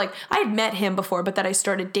kind of like, I had met him before, but that I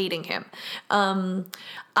started dating him.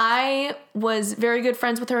 I was very good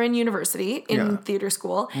friends with her in university, in theater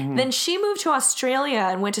school. Then she moved to Australia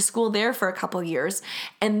and went to school there for a couple of years.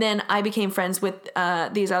 And then I became friends with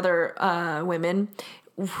these other women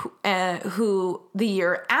who the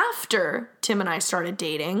year after Tim and I started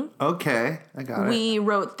dating. Okay, I got it. We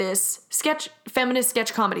wrote this feminist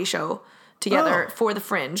sketch comedy show together for the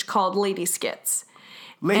Fringe called Lady Skits.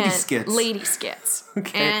 Lady Skits.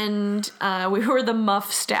 Okay. And we were the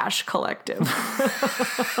Muffstache Collective.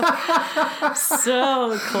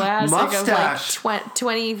 So classic. Muffstache. Of like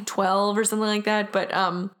 2012 or something like that. But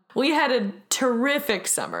we had a terrific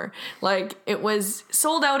summer. Like, it was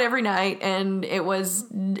sold out every night, and it was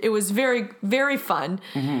very, very fun.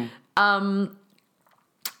 And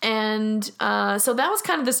so that was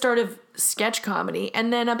kind of the start of sketch comedy.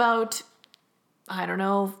 And then about, I don't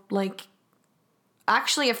know, like,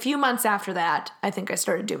 actually a few months after that, I think I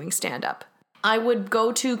started doing stand-up. I would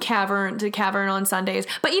go to Cavern on Sundays.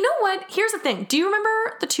 But you know what? Here's the thing. Do you remember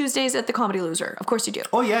the Tuesdays at the Comedy Loser? Of course you do.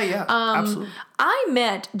 Oh, yeah. Absolutely. I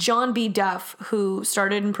met John B. Duff, who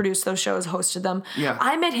started and produced those shows, hosted them. Yeah.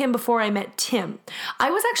 I met him before I met Tim.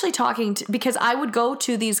 I was actually talking to, because I would go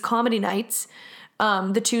to these comedy nights,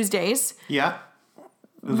 the Tuesdays. Yeah.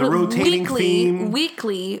 There's a rotating theme.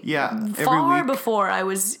 Weekly. Yeah. Every far week. before I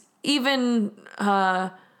was even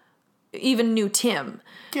knew Tim.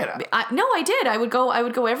 Get out. I did. I would go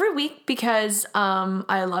every week because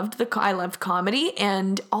I loved comedy,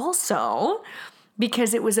 and also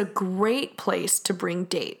because it was a great place to bring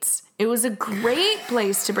dates. It was a great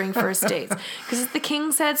place to bring first dates because it's the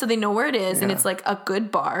King's Head, so they know where it is, and it's like a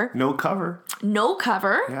good bar. No cover.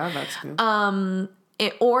 Yeah, that's good.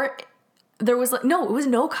 There was like, no, it was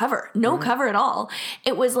no cover. No cover at all.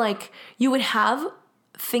 It was like you would have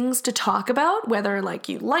things to talk about, whether like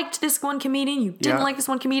you liked this one comedian, you didn't like this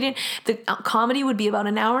one comedian. The comedy would be about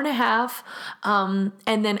an hour and a half. And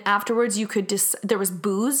then afterwards you could there was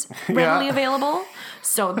booze readily available.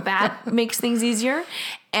 So that makes things easier.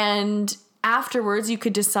 And afterwards you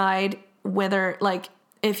could decide whether, like,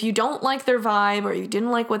 if you don't like their vibe or you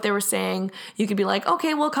didn't like what they were saying, you could be like,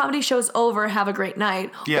 okay, well, comedy show's over. Have a great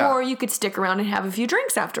night. Yeah. Or you could stick around and have a few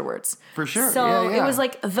drinks afterwards. For sure. So it was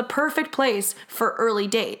like the perfect place for early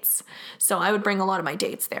dates. So I would bring a lot of my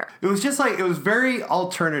dates there. It was just like, it was very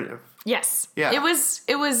alternative. Yes. Yeah. It was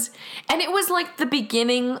like the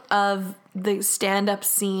beginning of the stand-up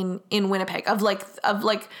scene in Winnipeg, of like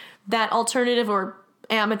that alternative or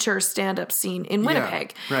amateur stand-up scene in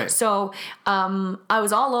Winnipeg. Yeah, right. So I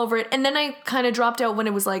was all over it, and then I kind of dropped out when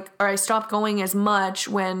it was like, or I stopped going as much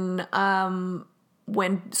when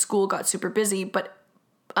school got super busy. But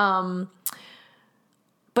so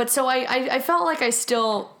I felt like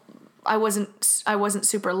I wasn't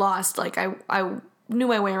super lost. Like I knew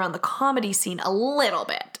my way around the comedy scene a little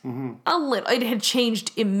bit. A little. It had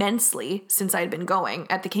changed immensely since I'd been going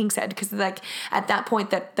at the King's Head, because like at that point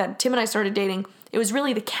that Tim and I started dating, it was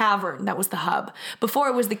really the Cavern that was the hub. Before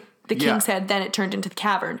it was the King's Head, then it turned into the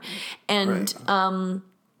Cavern. And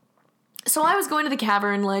so I was going to the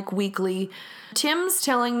Cavern like weekly. Tim's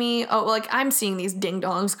telling me, I'm seeing these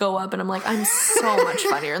ding-dongs go up, and I'm like, I'm so much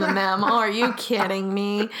funnier than them. Are you kidding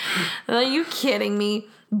me?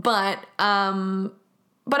 but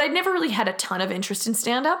I'd never really had a ton of interest in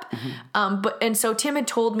stand-up. And so Tim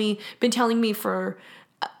had been telling me for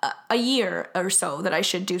a year or so that I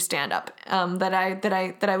should do stand-up, that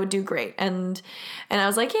I would do great. And I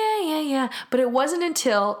was like, yeah. But it wasn't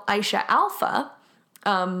until Aisha Alpha,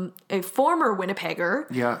 a former Winnipegger.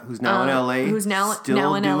 Yeah, who's now in LA. Who's now in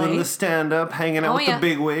doing LA. the stand-up, hanging out with the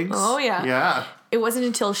bigwigs. Oh, yeah. Yeah. It wasn't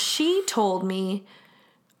until she told me,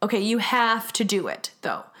 okay, you have to do it,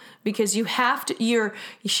 though. Because you have to,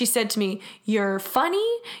 she said to me, you're funny,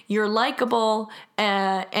 you're likable,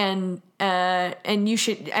 and you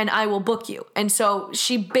should, and I will book you. And so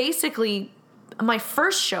she basically, my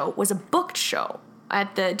first show was a booked show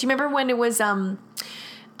do you remember when it was,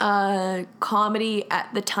 comedy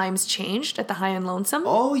at the Times Changed at the High and Lonesome?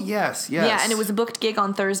 Oh, yes. Yeah, and it was a booked gig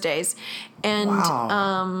on Thursdays. And,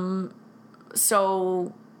 wow.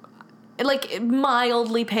 So, like,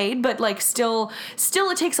 mildly paid, but like still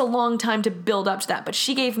it takes a long time to build up to that. But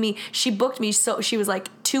she booked me, so she was like,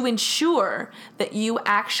 to ensure that you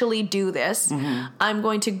actually do this, I'm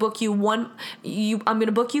going to book you I'm going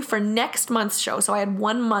to book you for next month's show. So I had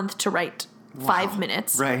 1 month to write 5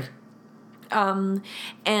 minutes. Right. And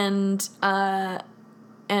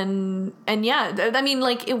yeah, I mean,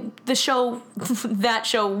 like that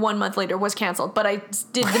show 1 month later was canceled, but I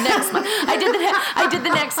did the next month. I did the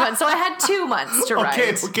next one, so I had 2 months to write.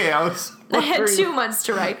 Okay, I had 2 months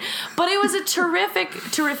to write, but it was a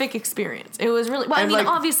terrific experience. It was really well. I mean, like,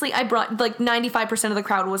 obviously, I brought like 95% of the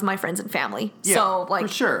crowd was my friends and family. Yeah, so like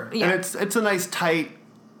for sure, yeah. And it's a nice tight,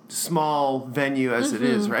 small venue as it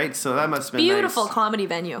is, right? So that must have been beautiful nice. Comedy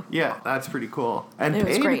venue. Yeah, that's pretty cool. And it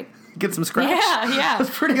was paid? great. Get some scratch. Yeah. That's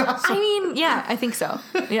pretty awesome. I mean, yeah, I think so.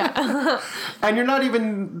 Yeah. And you're not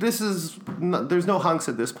even. There's no hunks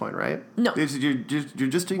at this point, right? No. You're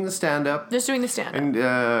just doing the stand up. Just doing the stand up. And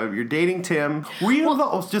you're dating Tim. Were you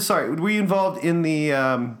involved? Were you involved in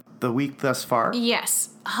the week thus far?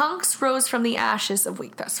 Yes, Hunks rose from the ashes of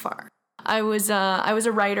Week Thus Far. I was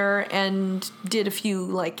a writer and did a few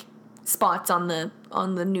like spots on the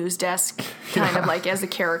news desk, kind of like as the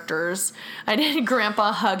characters. I did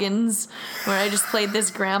Grandpa Huggins, where I just played this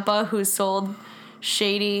grandpa who sold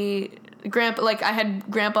shady grandpa. Like I had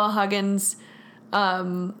Grandpa Huggins,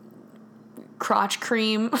 crotch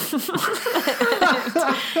cream,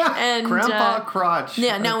 and Grandpa Crotch.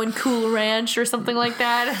 Yeah, now in Cool Ranch or something like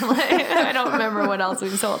that. I don't remember what else we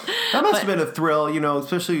sold. That must have been a thrill,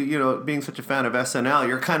 especially being such a fan of SNL.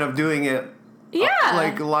 You're kind of doing it. Yeah,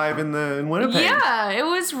 like live in Winnipeg. Yeah, it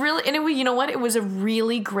was really, and it was a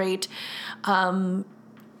really great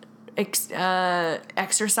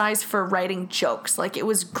exercise for writing jokes. Like it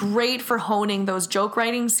was great for honing those joke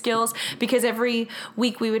writing skills, because every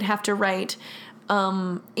week we would have to write.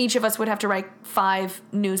 Each of us would have to write 5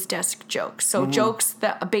 news desk jokes. So jokes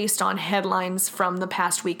that based on headlines from the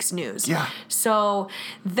past week's news. Yeah. So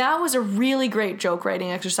that was a really great joke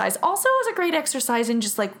writing exercise. Also, it was a great exercise in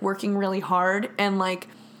just like working really hard, and like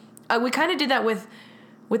we kind of did that with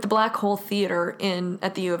the Black Hole Theater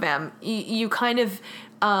at the U of M. You kind of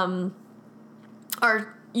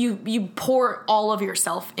You pour all of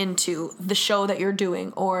yourself into the show that you're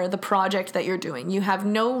doing or the project that you're doing. You have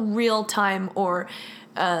no real time or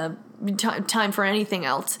time for anything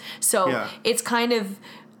else. So it's kind of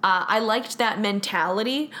I liked that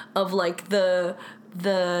mentality of like the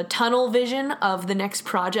tunnel vision of the next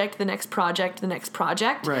project.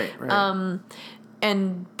 Right.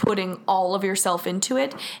 And putting all of yourself into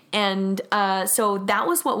it. And so that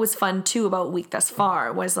was what was fun too about Week Thus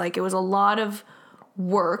Far, was like it was a lot of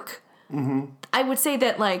work. I would say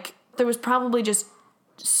that like there was probably just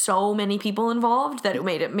so many people involved that it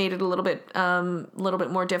made it a little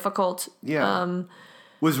bit more difficult. Yeah.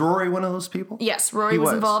 Was Rory one of those people? Yes, Rory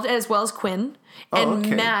was involved, as well as Quinn. And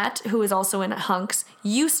okay. Matt, who is also in Hunks,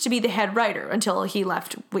 used to be the head writer until he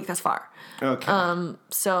left Week Thus Far. Okay.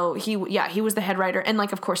 So he was the head writer, and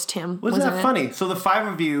like of course Tim was Wasn't in that it. funny? So the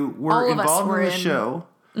 5 of you were All of us involved were in the in- show.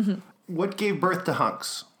 What gave birth to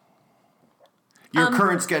Hunks? Your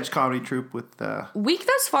current sketch comedy troupe with Week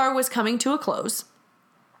Thus Far was coming to a close.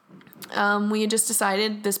 We had just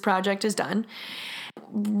decided this project is done.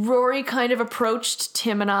 Rory kind of approached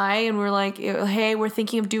Tim and I, and we're like, "Hey, we're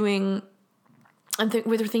thinking of doing.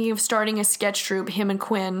 We're thinking of starting a sketch troupe. Him and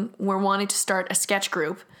Quinn. We're wanting to start a sketch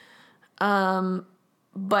group,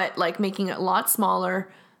 but like making it a lot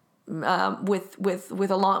smaller, with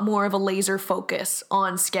a lot more of a laser focus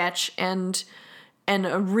on sketch and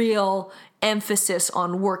a real emphasis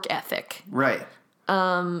on work ethic." right.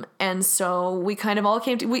 And so we kind of all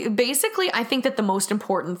came to, basically, I think that the most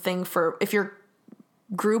important thing if you're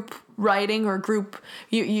group writing or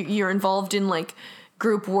you're involved in like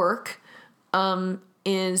group work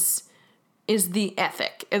is the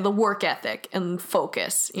ethic, the work ethic and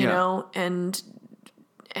focus, you know, and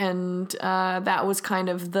that was kind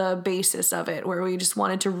of the basis of it, where we just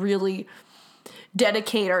wanted to really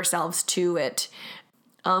dedicate ourselves to it.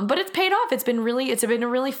 But it's paid off. It's been a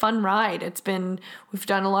really fun ride. We've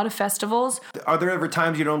done a lot of festivals. Are there ever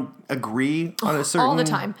times you don't agree on a certain... All the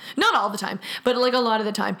time. Not all the time, but like a lot of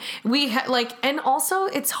the time. And also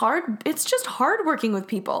it's hard. It's just hard working with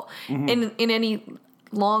people in any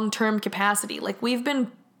long-term capacity. Like, we've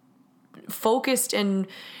been focused and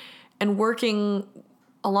working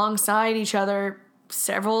alongside each other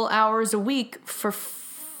several hours a week for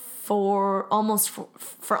almost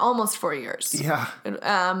 4 years. Yeah.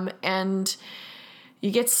 And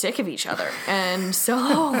you get sick of each other. And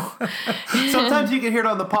so sometimes you can hear it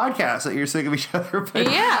on the podcast that you're sick of each other. But,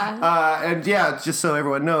 and just so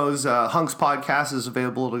everyone knows, HUNKS podcast is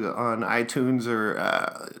available on iTunes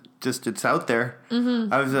or just it's out there.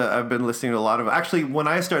 I've been listening to a lot of... Actually, when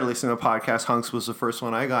I started listening to podcasts, HUNKS was the first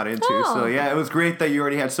one I got into. So it was great that you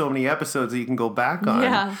already had so many episodes that you can go back on.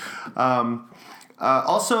 Yeah.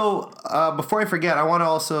 Also, before I forget, I want to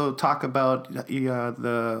also talk about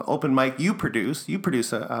the open mic you produce. You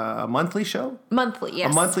produce a monthly show? Monthly,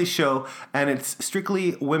 yes. A monthly show, and it's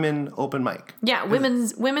strictly women open mic. Yeah,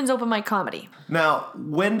 women's open mic comedy. Now,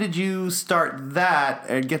 when did you start that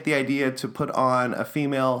and get the idea to put on a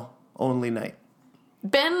female-only night?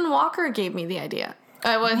 Ben Walker gave me the idea.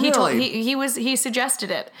 He suggested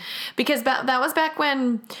it because that was back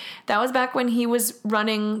when he was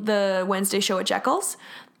running the Wednesday show at Jekyll's.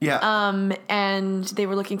 Yeah. And they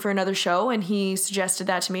were looking for another show, and he suggested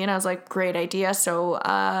that to me, and I was like, great idea. So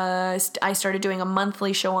I started doing a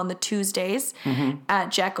monthly show on the Tuesdays at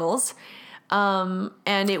Jekyll's, and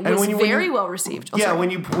it was very well received.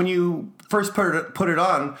 When you first put it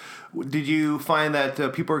on, did you find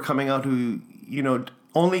that people were coming out who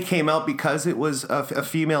only came out because it was a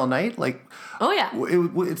female night? Like, oh yeah,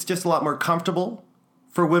 it's just a lot more comfortable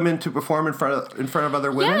for women to perform in front of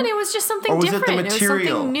other women. Yeah, and it was just something different. Or was it the material, it was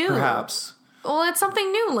something new, perhaps? Well, it's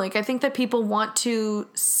something new. Like, I think that people want to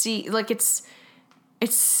see. Like, it's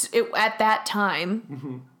at that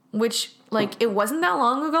time, which like it wasn't that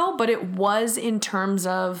long ago, but it was in terms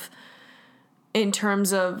of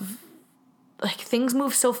like things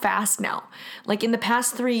move so fast now. Like in the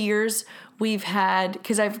past 3 years. We've had,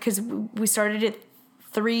 because we started it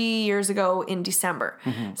 3 years ago in December.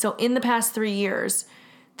 So in the past 3 years,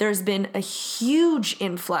 there's been a huge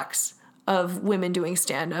influx of women doing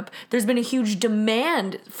stand-up. There's been a huge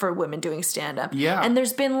demand for women doing stand-up. Yeah. And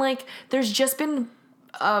there's just been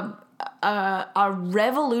a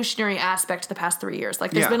revolutionary aspect to the past 3 years.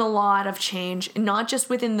 Like there's been a lot of change, not just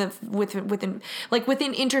within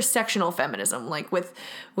intersectional feminism, like with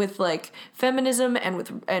like feminism and with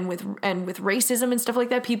racism and stuff like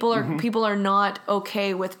that. People are not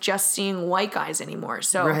okay with just seeing white guys anymore.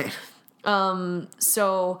 So right.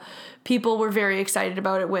 So people were very excited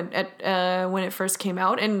about it when it first came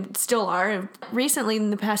out, and still are. Recently,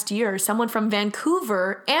 in the past year, someone from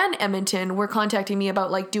Vancouver and Edmonton were contacting me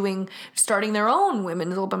about starting their own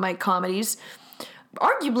women's open mic comedies.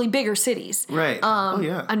 Arguably bigger cities. Right.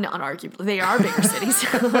 Not arguably. They are bigger cities.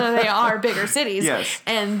 They are bigger cities. Yes.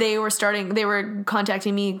 And they were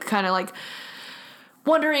contacting me kind of like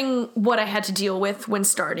wondering what I had to deal with when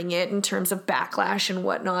starting it in terms of backlash and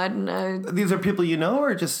whatnot. And these are people you know,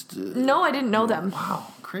 or just... No, I didn't know them. Wow,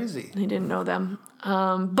 crazy. I didn't know them.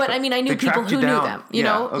 But I mean, I knew people who knew them, you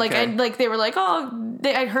know, okay. like they were like,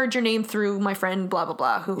 I heard your name through my friend, blah, blah,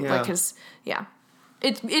 blah, who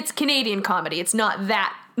it's Canadian comedy. It's not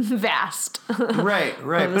that vast. Right.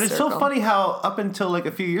 But it's so funny how up until like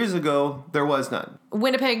a few years ago, there was none.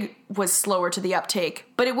 Winnipeg was slower to the uptake,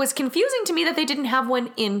 but it was confusing to me that they didn't have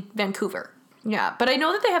one in Vancouver. Yeah, but I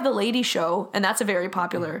know that they have the Lady Show, and that's a very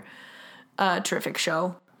popular, terrific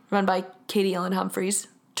show run by Katie Ellen Humphreys.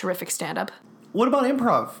 Terrific stand-up. What about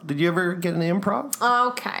improv? Did you ever get an improv?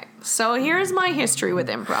 Okay, so here's my history with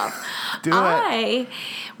improv.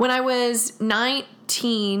 When I was 20,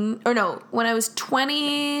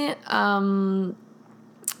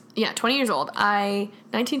 20 years old,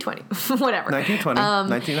 1920, whatever. 1920,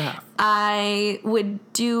 19 and a half. I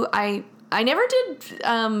never did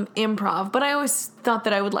improv, but I always thought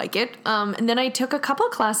that I would like it. And then I took a couple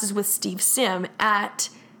of classes with Steve Sim at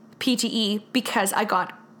PTE because I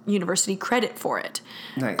got university credit for it.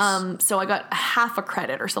 Nice. So I got half a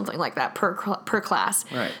credit or something like that per class.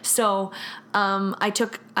 Right. So I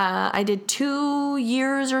did 2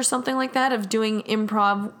 years or something like that of doing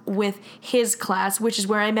improv with his class, which is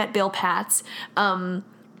where I met Bill Patz.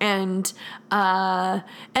 And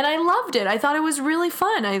I loved it. I thought it was really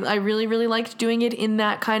fun. I really, really liked doing it in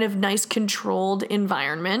that kind of nice, controlled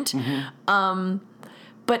environment.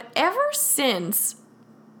 But ever since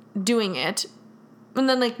doing it, and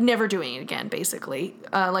then like never doing it again, basically.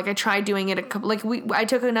 Like I tried doing it I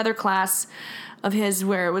took another class of his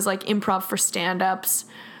where it was like improv for stand-ups.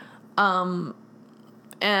 But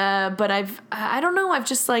I don't know.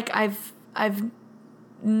 I've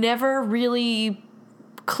never really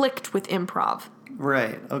clicked with improv.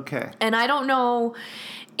 Right. Okay. And I don't know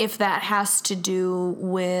if that has to do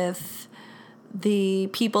with the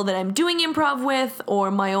people that I'm doing improv with or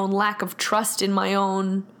my own lack of trust in my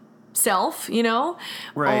own self, you know?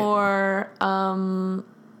 Right.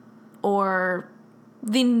 Or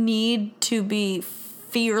the need to be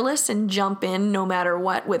fearless and jump in no matter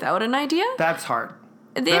what without an idea. That's hard.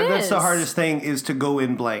 That's the hardest thing is to go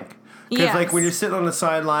in blank. Because Yes. like when you're sitting on the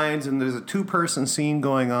sidelines and there's a 2-person scene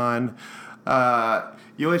going on,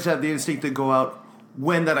 you always have the instinct to go out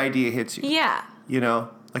when that idea hits you. Yeah. You know?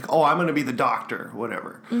 Like, oh, I'm going to be the doctor,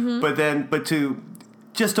 whatever. But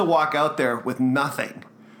to walk out there with nothing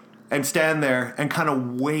and stand there and kind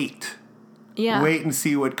of wait and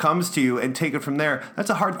see what comes to you and take it from there. That's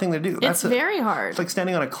a hard thing to do. It's very hard. It's like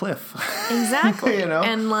standing on a cliff. Exactly. You know?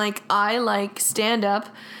 And like I like stand up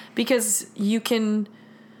because you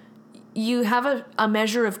have a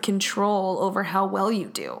measure of control over how well you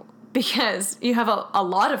do. Because you have a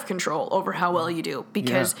lot of control over how well you do.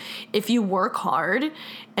 Because if you work hard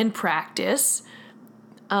and practice,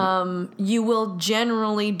 you will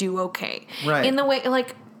generally do okay. Right. In the way,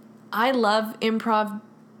 like, I love improv,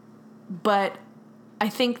 but I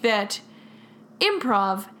think that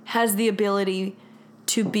improv has the ability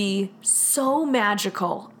to be so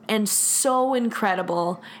magical and so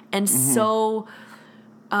incredible and so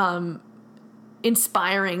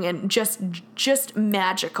inspiring and just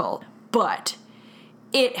magical, but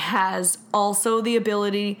it has also the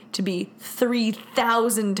ability to be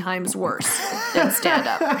 3,000 times worse than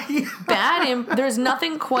stand-up. There's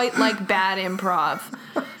nothing quite like bad improv.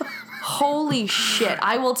 Holy shit.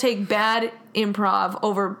 I will take bad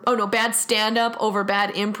stand-up over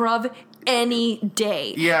bad improv any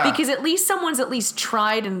day. Yeah. Because at least someone's at least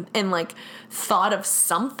tried and like thought of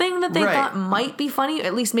something that they thought might be funny.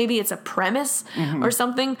 At least maybe it's a premise or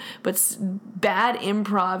something. But bad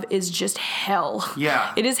improv is just hell.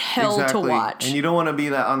 Yeah. It is hell to watch. And you don't want to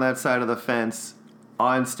be on that side of the fence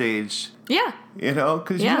on stage. Yeah. You know,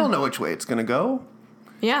 because you don't know which way it's going to go.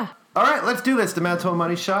 Yeah. All right, let's do this. The Manitoba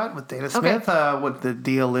Money Shot with Dana Smith. What the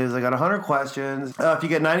deal is, I got 100 questions. If you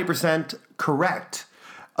get 90% correct,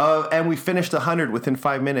 and we finished 100 within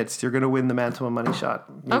 5 minutes, you're going to win the Manitoba Money Shot.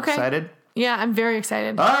 You excited? Yeah, I'm very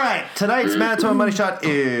excited. All right, tonight's Manitoba Money Shot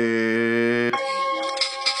is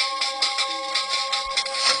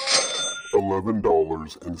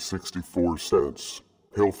 $11.64.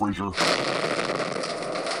 Hail, Fraser.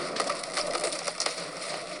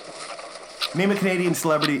 Name a Canadian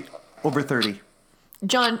celebrity over 30.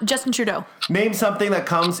 Justin Trudeau. Name something that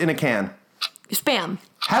comes in a can. Spam.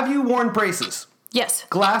 Have you worn braces? Yes.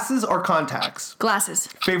 Glasses or contacts? Glasses.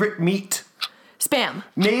 Favorite meat? Spam.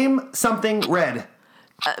 Name something red.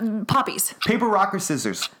 Poppies. Paper, rock, or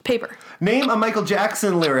scissors? Paper. Name a Michael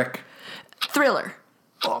Jackson lyric. Thriller.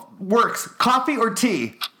 Works. Coffee or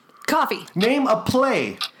tea? Coffee. Name a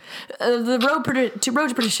play. The Road to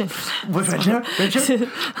Perdition.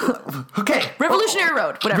 Okay. Revolutionary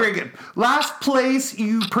Road. Whatever. Very good. Last place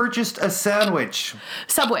you purchased a sandwich.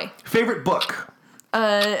 Subway. Favorite book.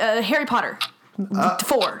 Harry Potter.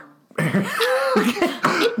 4.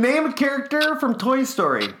 Name a character from Toy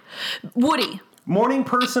Story. Woody. Morning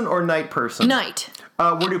person or night person? Night.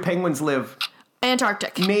 Where do penguins live?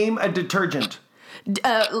 Antarctic. Name a detergent.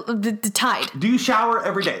 The Tide. Do you shower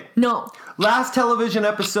every day? No. Last television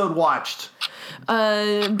episode watched.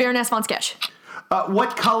 Baroness von Sketch.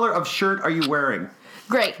 What color of shirt are you wearing?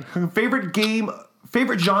 Great.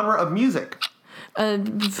 Favorite genre of music?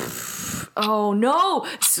 Oh no.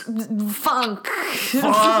 Funk.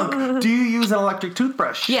 Funk. Do you use an electric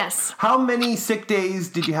toothbrush? Yes. How many sick days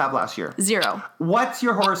did you have last year? 0. What's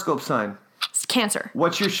your horoscope sign? It's Cancer.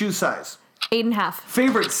 What's your shoe size? 8.5.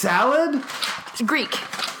 Favorite salad? It's Greek.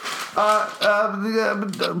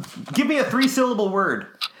 Give me a 3-syllable word.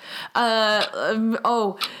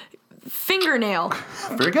 Fingernail.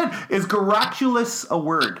 Very good. Is garaculous a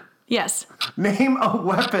word? Yes. Name a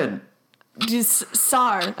weapon. Just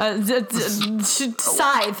scythe.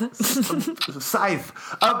 Scythe.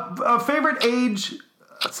 Favorite age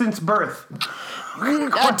since birth?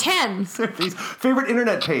 10. Favorite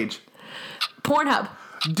internet page? Pornhub.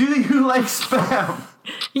 Do you like spam?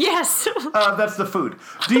 Yes. That's the food.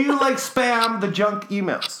 Do you like spam, the junk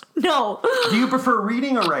emails? No. Do you prefer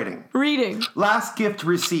reading or writing? Reading. Last gift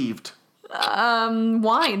received?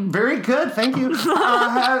 Wine. Very good, thank you.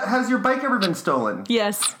 Has your bike ever been stolen?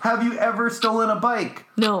 Yes. Have you ever stolen a bike?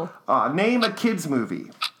 No. Name a kid's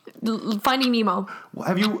movie. Finding Nemo.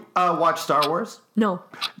 Have you watched Star Wars? No.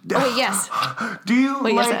 Oh, wait, yes. Do you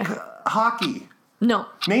Wait, like yes, hockey? No.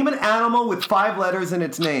 Name an animal with 5 letters in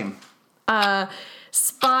its name.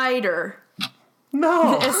 Spider.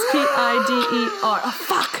 No. S-P-I-D-E-R. Oh,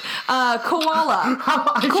 fuck. Koala.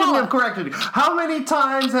 I shouldn't have corrected you. How many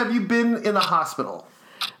times have you been in the hospital?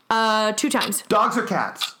 2 times. Dogs or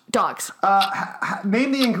cats? Dogs.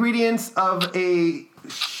 Name the ingredients of a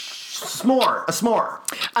s'more. A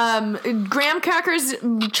s'more. Graham crackers,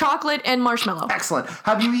 chocolate, and marshmallow. Excellent.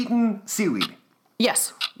 Have you eaten seaweed?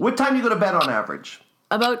 Yes. What time do you go to bed on average?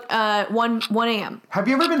 About 1 a.m. Have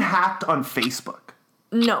you ever been hacked on Facebook?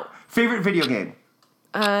 No. Favorite video game?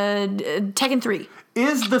 Tekken 3.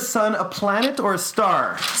 Is the sun a planet or a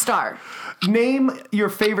star? Star. Name your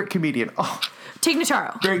favorite comedian. Oh, Tig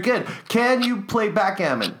Notaro. very good. Can you play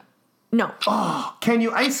backgammon? No. Oh, can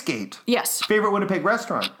you ice skate? Yes. Favorite Winnipeg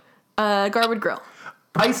restaurant? Garwood Grill.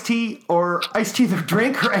 Iced tea the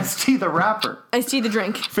drink or iced tea the rapper? Iced tea the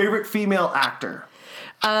drink. Favorite female actor?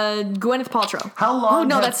 Gwyneth Paltrow. How long? Oh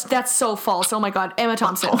no, that's so false. Oh my god, Emma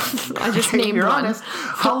Thompson. I just named you're one. honest.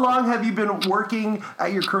 How long have you been working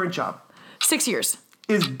at your current job? 6 years.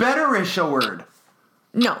 Is betterish a word?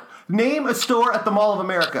 No. Name a store at the Mall of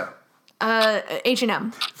America.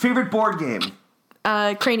 H&M. Favorite board game?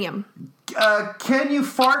 Cranium. Can you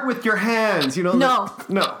fart with your hands? You know. No.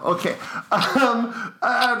 No. Okay. Now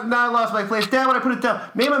I lost my place. Damn it! I put it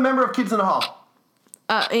down. Name a member of Kids in the Hall.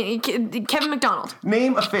 Kevin McDonald.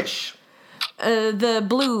 Name a fish. The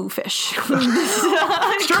blue fish.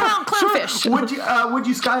 Clownfish. Would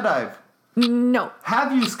you skydive? No.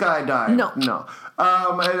 Have you skydived? No. No.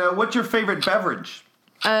 What's your favorite beverage?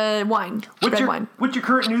 Wine. Red wine. What's your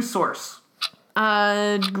current news source?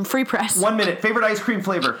 Free press. 1 minute. Favorite ice cream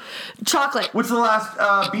flavor? Chocolate. What's the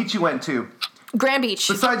last beach you went to? Grand Beach.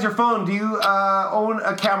 Besides your phone, do you own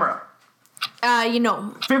a camera?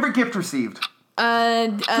 Favorite gift received? A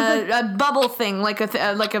bubble thing,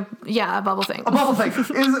 a bubble thing. A bubble thing.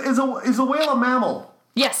 Is a whale a mammal?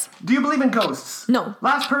 Yes. Do you believe in ghosts? No.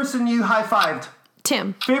 Last person you high-fived?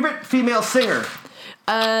 Tim. Favorite female singer?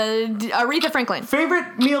 Aretha Franklin.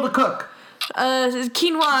 Favorite meal to cook?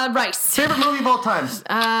 Quinoa rice. Favorite movie of all time?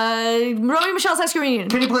 Romeo and Michelle's High School Reunion.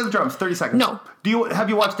 Can you play the drums? 30 seconds. No. Have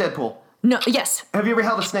you watched Deadpool? No. Yes. Have you ever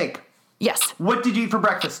held a snake? Yes. What did you eat for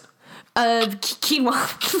breakfast? Quinoa.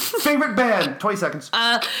 Favorite band? 20 seconds.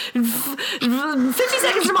 50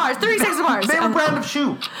 seconds to Mars. 30 seconds to Mars. Favorite brand of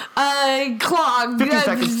shoe? Clog. 50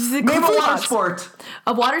 seconds. Name a water sport.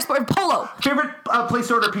 A water sport. Polo. Favorite place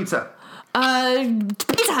to order pizza?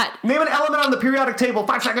 Pizza Hut. Name an element on the periodic table.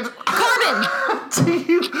 5 seconds. Carbon.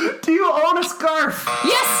 Do you own a scarf?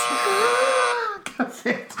 Yes. That's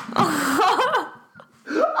it.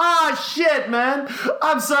 Shit, man.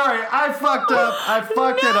 I'm sorry. I fucked up. I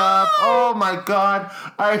fucked it up. Oh my god.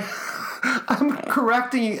 I'm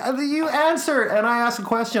correcting you. You answer and I ask a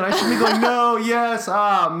question. I should be going, no, yes.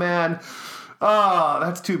 Oh man. Oh,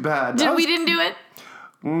 that's too bad. We didn't do it?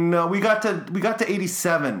 No, we got to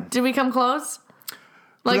 87. Did we come close?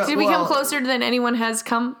 Did we come closer than anyone has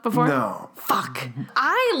come before? No. Fuck.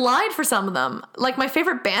 I lied for some of them. My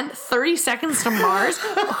favorite band, 30 Seconds to Mars.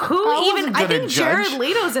 I think Jared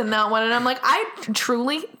Leto's in that one, and I'm like, I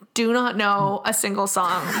truly do not know a single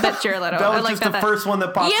song that Jared Leto. That was just the first one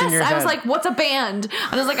that popped in your head. Yes, I was like, what's a band? And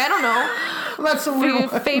I was like, I don't know. That's a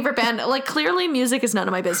weird one. Favorite band. Clearly music is none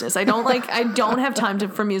of my business. I don't have time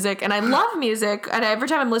for music, and I love music, and every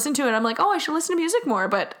time I'm listening to it, I'm like, oh, I should listen to music more,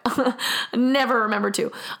 but never remember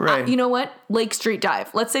to. Right. You know what? Lake Street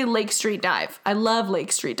Dive. Let's say Lake Street Dive. I love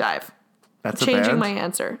Lake Street Dive. That's Changing a band? my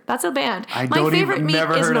answer. That's a band. My favorite meat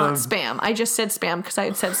never is heard not of spam. I just said spam because I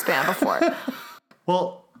had said spam before.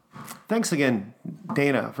 Well, thanks again,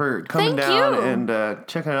 Dana, for coming down and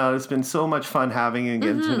checking it out. It's been so much fun having you and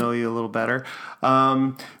getting to know you a little better.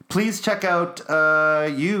 Please check out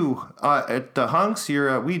you at the HUNKS. You're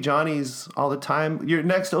at Wee Johnny's all the time. Your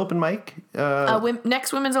next open mic?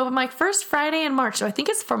 Next women's open mic, first Friday in March. So I think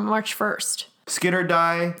it's from March 1st. Skid or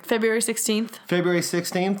Die. February 16th. February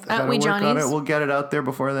 16th. At Wee Johnny's. We'll get it out there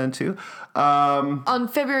before then, too. On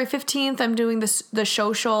February 15th, I'm doing the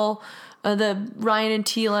social The Ryan and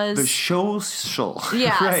Tila's. The social.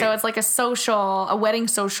 Yeah, right. so it's like a wedding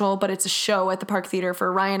social, but it's a show at the Park Theater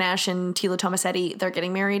for Ryan Ash and Tila Tomasetti. They're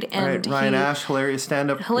getting married. And Ryan Ash, hilarious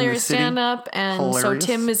stand-up. Hilarious stand-up. And hilarious. So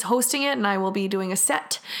Tim is hosting it, and I will be doing a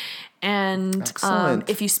set. And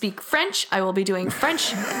if you speak French, I will be doing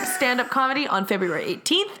French stand-up comedy on February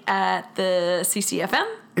 18th at the CCFM.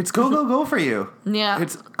 It's go for you. Yeah.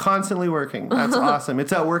 It's constantly working. That's awesome.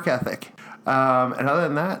 It's that work ethic. And other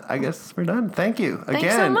than that, I guess we're done. Thank you again.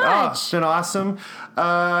 Thanks so much. Oh, it's been awesome.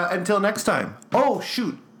 Until next time. Oh,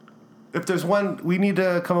 shoot. If there's one, we need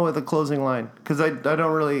to come up with a closing line because I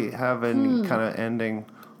don't really have any kind of ending.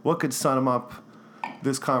 What could sum up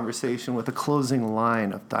this conversation with a closing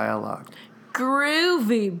line of dialogue?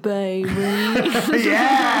 Groovy, baby.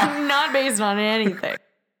 Yeah. Not based on anything.